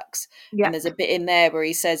All Blacks. Yeah. And there's a bit in there where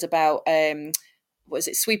he says about,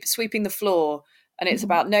 sweeping the floor. And it's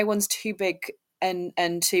about no one's too big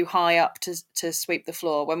and too high up to sweep the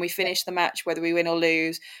floor. When we finish the match, whether we win or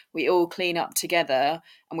lose, we all clean up together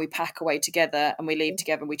and we pack away together and we leave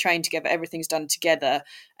together and we train together. Everything's done together,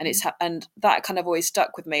 and that kind of always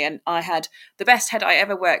stuck with me. And I had the best head I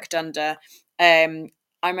ever worked under. I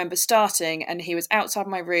remember starting, and he was outside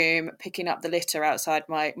my room picking up the litter outside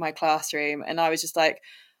my classroom, and I was just like,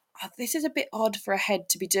 this is a bit odd for a head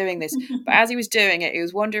to be doing this. But as he was doing it, he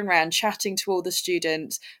was wandering around, chatting to all the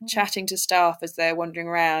students, chatting to staff as they're wandering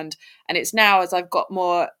around. And it's now, as I've got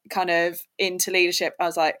more kind of into leadership, I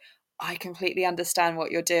was like, I completely understand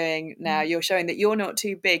what you're doing now. You're showing that you're not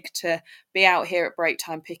too big to be out here at break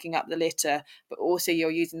time picking up the litter, but also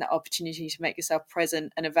you're using that opportunity to make yourself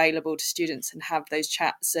present and available to students and have those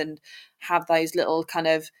chats and have those little kind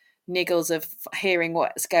of niggles of hearing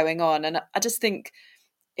what's going on. And I just think,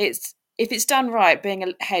 if it's done right, being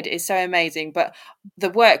a head is so amazing. But the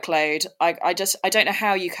workload, I don't know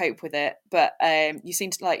how you cope with it, but you seem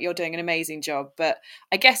to like you're doing an amazing job. But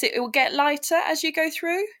I guess it will get lighter as you go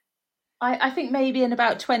through. I think maybe in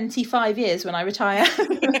about 25 years when I retire.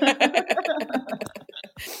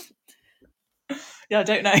 Yeah, I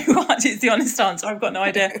don't know. It's the honest answer. I've got no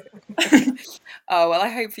idea. Oh, well, I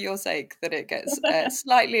hope for your sake that it gets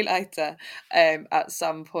slightly lighter at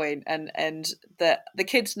some point, and that the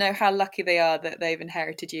kids know how lucky they are that they've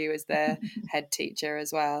inherited you as their head teacher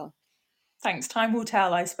as well. Thanks. Time will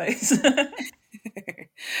tell, I suppose.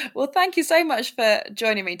 Well, thank you so much for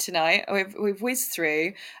joining me tonight. We've whizzed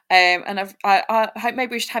through, and I hope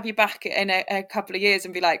maybe we should have you back in a couple of years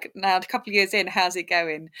and be like, now a couple of years in, how's it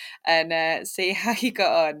going, and see how you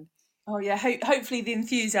got on. Oh yeah, hopefully the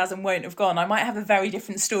enthusiasm won't have gone. I might have a very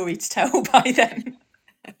different story to tell by then.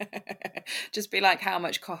 Just be like, how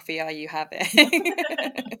much coffee are you having?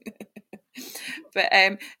 But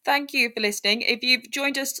thank you for listening. If you've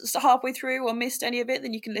joined us halfway through or missed any of it,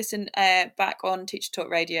 then you can listen back on Teacher Talk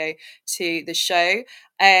Radio to the show.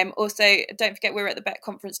 Also, don't forget we're at the BET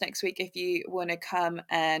conference next week if you want to come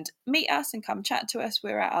and meet us and come chat to us.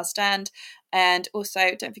 We're at our stand. And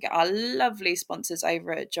also, don't forget our lovely sponsors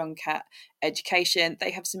over at John Catt Education.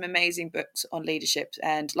 They have some amazing books on leadership.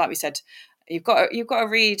 And like we said, you've got to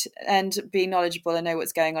read and be knowledgeable and know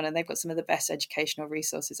what's going on, and they've got some of the best educational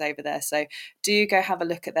resources over there. So do go have a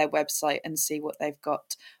look at their website and see what they've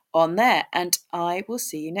got on there. And I will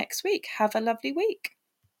see you next week. Have a lovely week.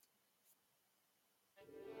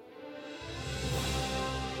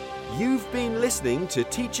 You've been listening to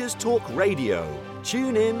Teachers Talk Radio.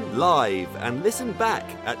 Tune in live and listen back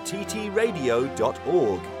at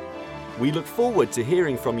ttradio.org. We look forward to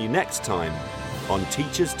hearing from you next time on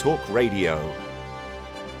Teachers Talk Radio.